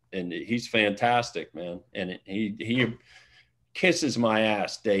 And he's fantastic, man. And he kisses my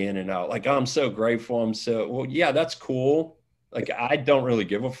ass day in and out. Like, I'm so grateful. Well, yeah, that's cool. Like, I don't really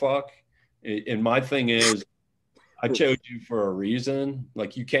give a fuck. And my thing is, I chose you for a reason.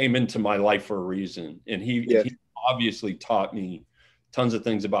 Like, you came into my life for a reason. And he obviously taught me tons of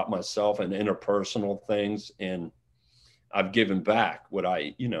things about myself and interpersonal things. And I've given back what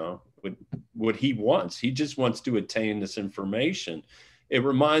what he wants. He just wants to attain this information. It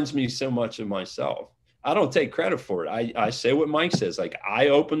reminds me so much of myself. I don't take credit for it. I say what Mike says. Like, I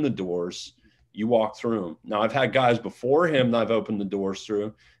opened the doors You walk through them. Now, I've had guys before him that I've opened the doors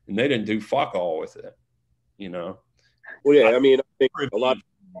through, and they didn't do fuck all with it, you know? Well, yeah, I mean, I think a lot of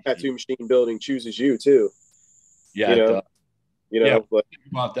tattoo machine building chooses you too. Yeah, yeah. But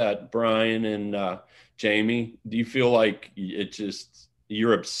think about that, Brian and Jamie. Do you feel like it just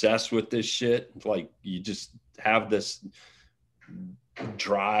you're obsessed with this shit? Like you just have this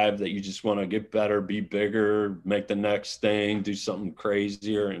drive that you just want to get better, be bigger, make the next thing, do something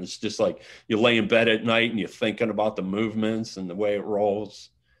crazier, and it's just like you lay in bed at night and you're thinking about the movements and the way it rolls.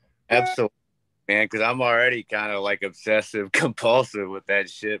 Absolutely, man, because I'm already kind of like obsessive compulsive with that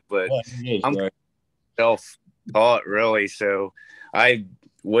shit, but I'm right. self-taught really, so I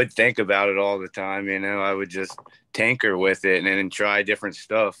would think about it all the time. I would just tinker with it and then try different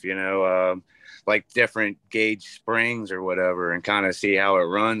stuff, like different gauge springs or whatever, and kind of see how it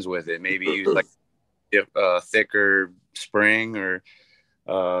runs with it. Maybe use like a thicker spring or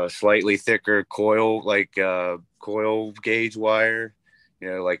slightly thicker coil, like coil gauge wire,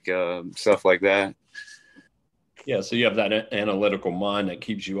 like stuff like that. Yeah, so you have that analytical mind that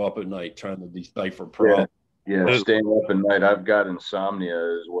keeps you up at night trying to decipher problems. Yeah, staying up at night. I've got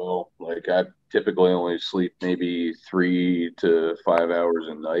insomnia as well. Like I typically only sleep maybe 3 to 5 hours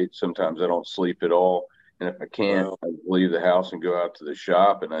a night. Sometimes I don't sleep at all. And if I can't, I leave the house and go out to the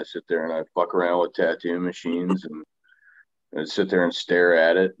shop, and I sit there and I fuck around with tattoo machines and sit there and stare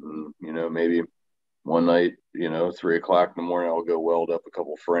at it. And, maybe one night, 3 o'clock in the morning, I'll go weld up a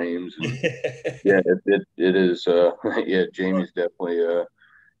couple frames. And yeah, it is. Yeah, Jamie's definitely,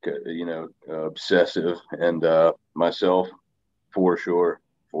 obsessive, and myself for sure.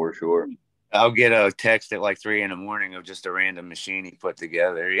 I'll get a text at like 3 a.m. of just a random machine he put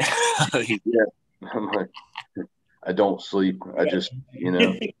together. Yeah, I'm like, I don't sleep. I just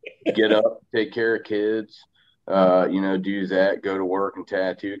get up, take care of kids, do that, go to work and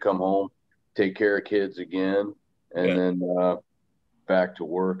tattoo, come home, take care of kids again, and then back to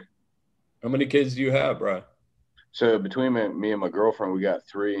work. How many kids do you have, Brian? So between me and my girlfriend, we got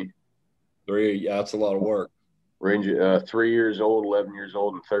 3. 3, yeah, that's a lot of work. Range 3 years old, 11 years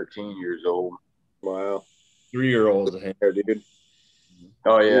old, and 13 years old. Wow. 3-year-olds, dude.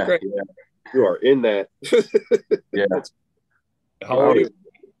 Oh yeah, yeah. You are in that. Yeah. How old are you?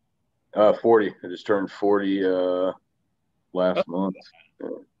 40. I just turned 40 last month. Yeah.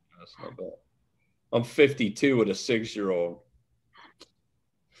 That's not bad. I'm 52 with a 6-year-old.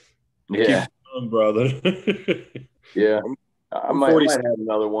 Yeah. Keep going, brother. Yeah. I might have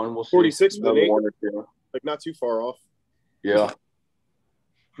another one. We'll see. 46 another one or two. Like not too far off. Yeah.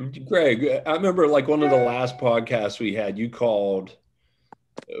 Greg, I remember like one of the last podcasts we had, you called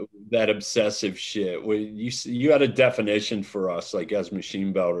that obsessive shit. You had a definition for us, like as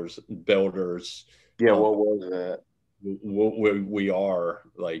machine builders. Yeah, what was that? What we are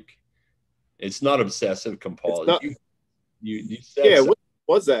like. It's not obsessive compulsive. You said yeah, what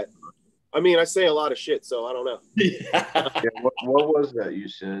was that? I mean, I say a lot of shit, so I don't know. Yeah, what was that you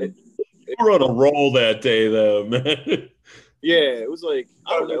said? We're on a roll that day, though, man. Yeah, it was like,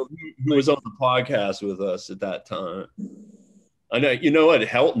 I don't know. Who was on the podcast with us at that time? I know, you know what?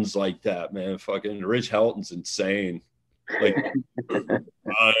 Helton's like that, man. Fucking Rich Helton's insane. Like,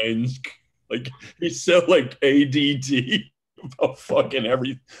 like he's so like ADD about fucking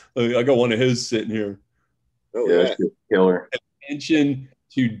everything. Like, I got one of his sitting here. Oh, yeah, that's killer. Attention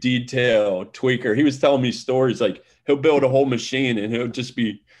to detail, tweaker. He was telling me stories like he'll build a whole machine and he'll just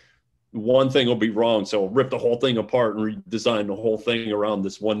be one thing will be wrong, so he'll rip the whole thing apart and redesign the whole thing around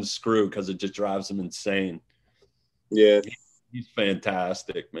this one screw because it just drives him insane. Yeah, he's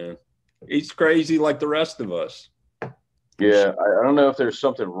fantastic, man. He's crazy like the rest of us. Yeah, I don't know if there's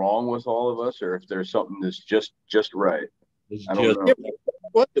something wrong with all of us or if there's something that's just right. I don't know. Yeah,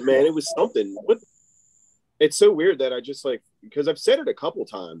 what, man? It was something. What? It's so weird that I just like, because I've said it a couple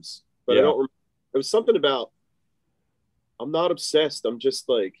times, but I don't remember. It was something about, I'm not obsessed. I'm just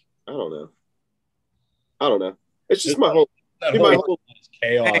like, I don't know. It's just my whole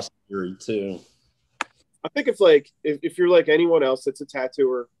chaos theory too. I think if you're like anyone else that's a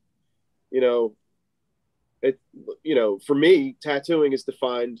tattooer, for me, tattooing is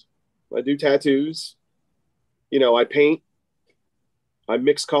defined. I do tattoos. I paint. I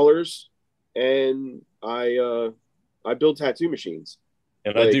mix colors, and I build tattoo machines.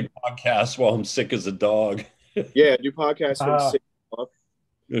 And I do podcasts while I'm sick as a dog. Yeah, I do podcasts when I'm sick.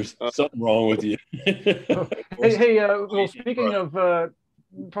 There's something wrong with you. Well, speaking of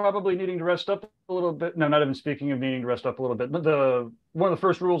probably needing to rest up a little bit. No, not even speaking of needing to rest up a little bit. But one of the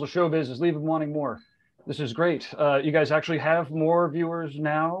first rules of showbiz is leave them wanting more. This is great. You guys actually have more viewers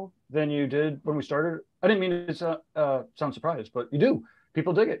now than you did when we started. I didn't mean to sound surprised, but you do.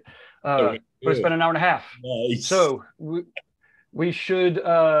 People dig it. But it's been an hour and a half. Nice. So we should,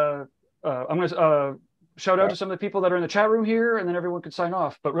 I'm going to shout out to some of the people that are in the chat room here, and then everyone can sign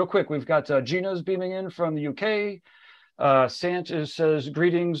off. But real quick, we've got Gina's beaming in from the UK. Sant says,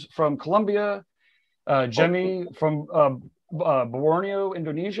 greetings from Colombia. Jemmy from Borneo,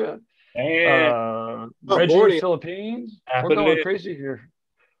 Indonesia. Reggie, Borneo. Philippines. We're going crazy here.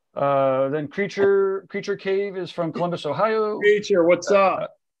 Then Creature Cave is from Columbus, Ohio. Creature, what's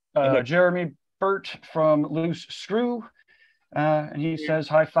up? Jeremy Burt from Loose Screw. And he says,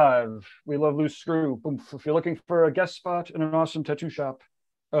 high five. We love Loose Screw. Boom. If you're looking for a guest spot in an awesome tattoo shop.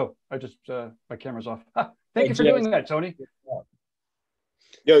 Oh, I just, my camera's off. Thank you for doing that, Tony.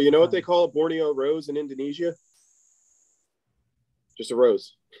 Yo, you know what they call a Borneo rose in Indonesia? Just a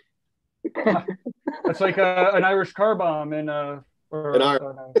rose. That's like an Irish car bomb in an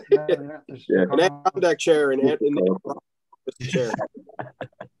Adirondack chair and chair.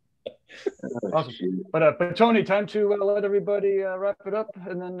 Awesome. But Tony, time to let everybody wrap it up,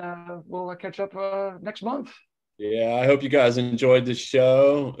 and then we'll catch up next month. Yeah, I hope you guys enjoyed the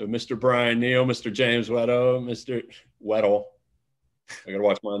show. Mr. Brian Neal, Mr. James Weddle, Mr. Weddle. I gotta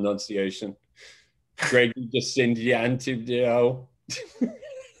watch my enunciation. Greg DeCindiantidio.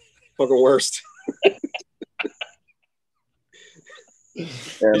 Fucking worst. And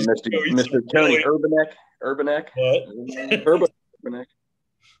Mr. Tony Urbanek. What? Urbanek.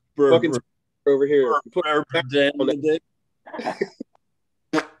 Fucking over here.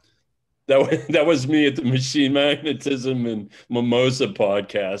 That was me at the Machine Magnetism and Mimosa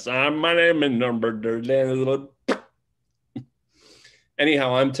podcast. My name is number.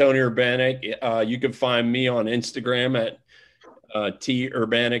 Anyhow, I'm Tony Urbanek. You can find me on Instagram at T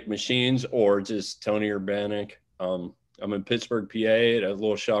Urbanic Machines or just Tony Urbanek. I'm in Pittsburgh, PA, at a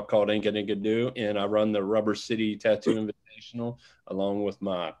little shop called Inka and I run the Rubber City Tattoo Invitational along with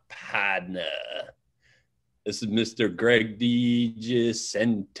my partner. This is Mr. Greg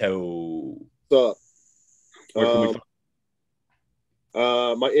DiGiacento. What's up?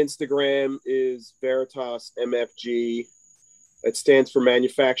 My Instagram is Veritas MFG. It stands for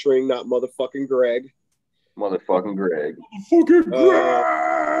manufacturing, not motherfucking Greg. Motherfucking Greg.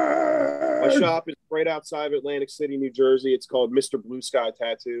 My shop is right outside of Atlantic City, New Jersey. It's called Mr. Blue Sky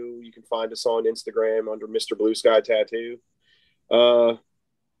Tattoo. You can find us on Instagram under Mr. Blue Sky Tattoo.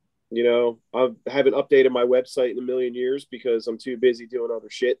 You know, I haven't updated my website in a million years because I'm too busy doing other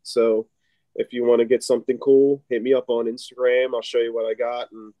shit. So if you want to get something cool, hit me up on Instagram. I'll show you what I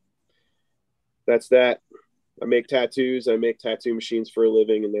got. And that's that. I make tattoos. I make tattoo machines for a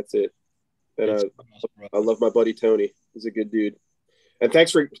living, and that's it. And I love my buddy Tony. He's a good dude. And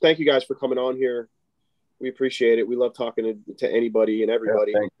thank you guys for coming on here. We appreciate it. We love talking to anybody and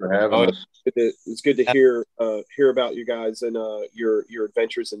everybody. Yeah, thanks for having us. It's good to hear about you guys and your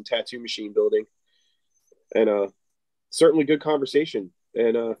adventures in tattoo machine building. And certainly good conversation.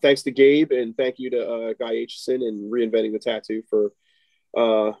 And thanks to Gabe, and thank you to Guy Aitchison and Reinventing the Tattoo for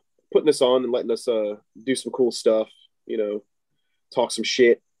putting us on and letting us do some cool stuff, you know, talk some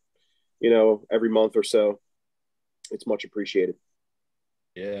shit, you know, every month or so. It's much appreciated.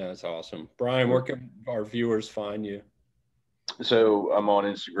 Yeah, that's awesome. Brian, where can our viewers find you? So I'm on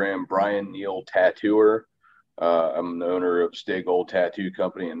Instagram, Brian Neal Tattooer. I'm the owner of Stay Gold Tattoo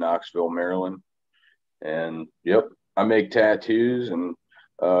Company in Knoxville, Maryland. And yep, I make tattoos and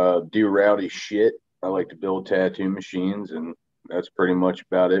do rowdy shit. I like to build tattoo machines, and that's pretty much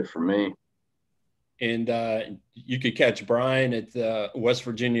about it for me. And you could catch Brian at the West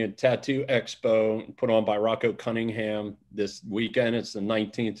Virginia Tattoo Expo put on by Rocco Cunningham this weekend. It's the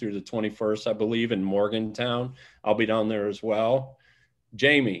 19th through the 21st, I believe, in Morgantown. I'll be down there as well.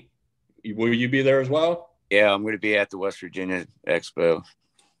 Jamie, will you be there as well? Yeah, I'm going to be at the West Virginia Expo.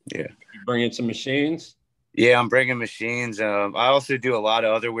 Yeah. You bringing some machines? Yeah, I'm bringing machines. I also do a lot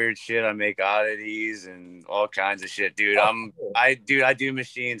of other weird shit. I make oddities and all kinds of shit, dude. I do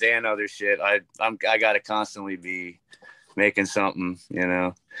machines and other shit. I gotta constantly be making something, you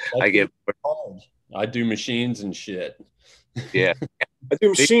know. I do machines and shit. Yeah, I do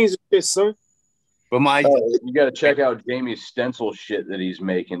machines and shit, son. But you got to check out Jamie's stencil shit that he's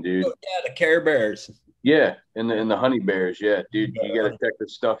making, dude. Oh, yeah, the Care Bears. Yeah, and the honey bears, yeah, dude. You got to check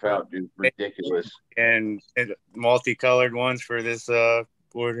this stuff out, dude. Ridiculous. And multicolored ones for this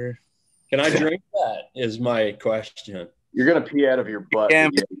order. Can I drink that? Is my question. You're gonna pee out of your butt. Yeah,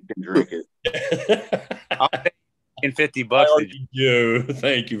 you can drink it. I'll pay $50.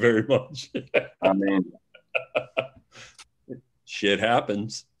 Thank you very much. I mean, shit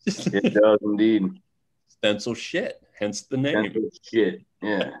happens. It does indeed. Stencil shit, hence the name. Stencil shit,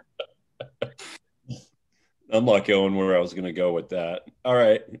 yeah. I'm not going where I was going to go with that. All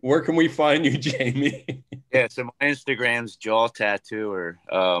right. Where can we find you, Jamie? Yeah, so my Instagram's Jaw Tattooer.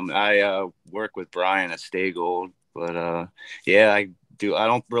 I work with Brian at Stay Gold, but yeah, I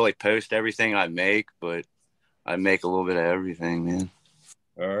don't really post everything I make, but I make a little bit of everything, man.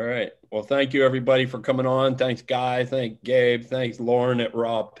 All right. Well, thank you everybody for coming on. Thanks, Guy. Thanks, Gabe. Thanks, Lauren at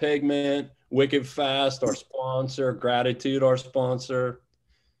Raw Pigment, Wicked Fast, our sponsor, Gratitude, our sponsor.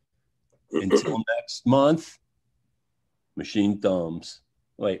 Until next month, Machine Thumbs.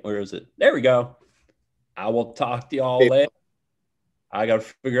 Wait, where is it? There we go. I will talk to y'all later. I got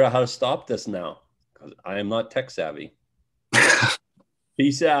to figure out how to stop this now because I am not tech savvy.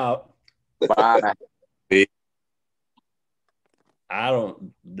 Peace out. Bye. I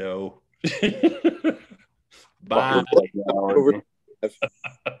don't know. Bye.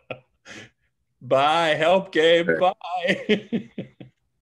 Bye. Help, Gabe. Bye.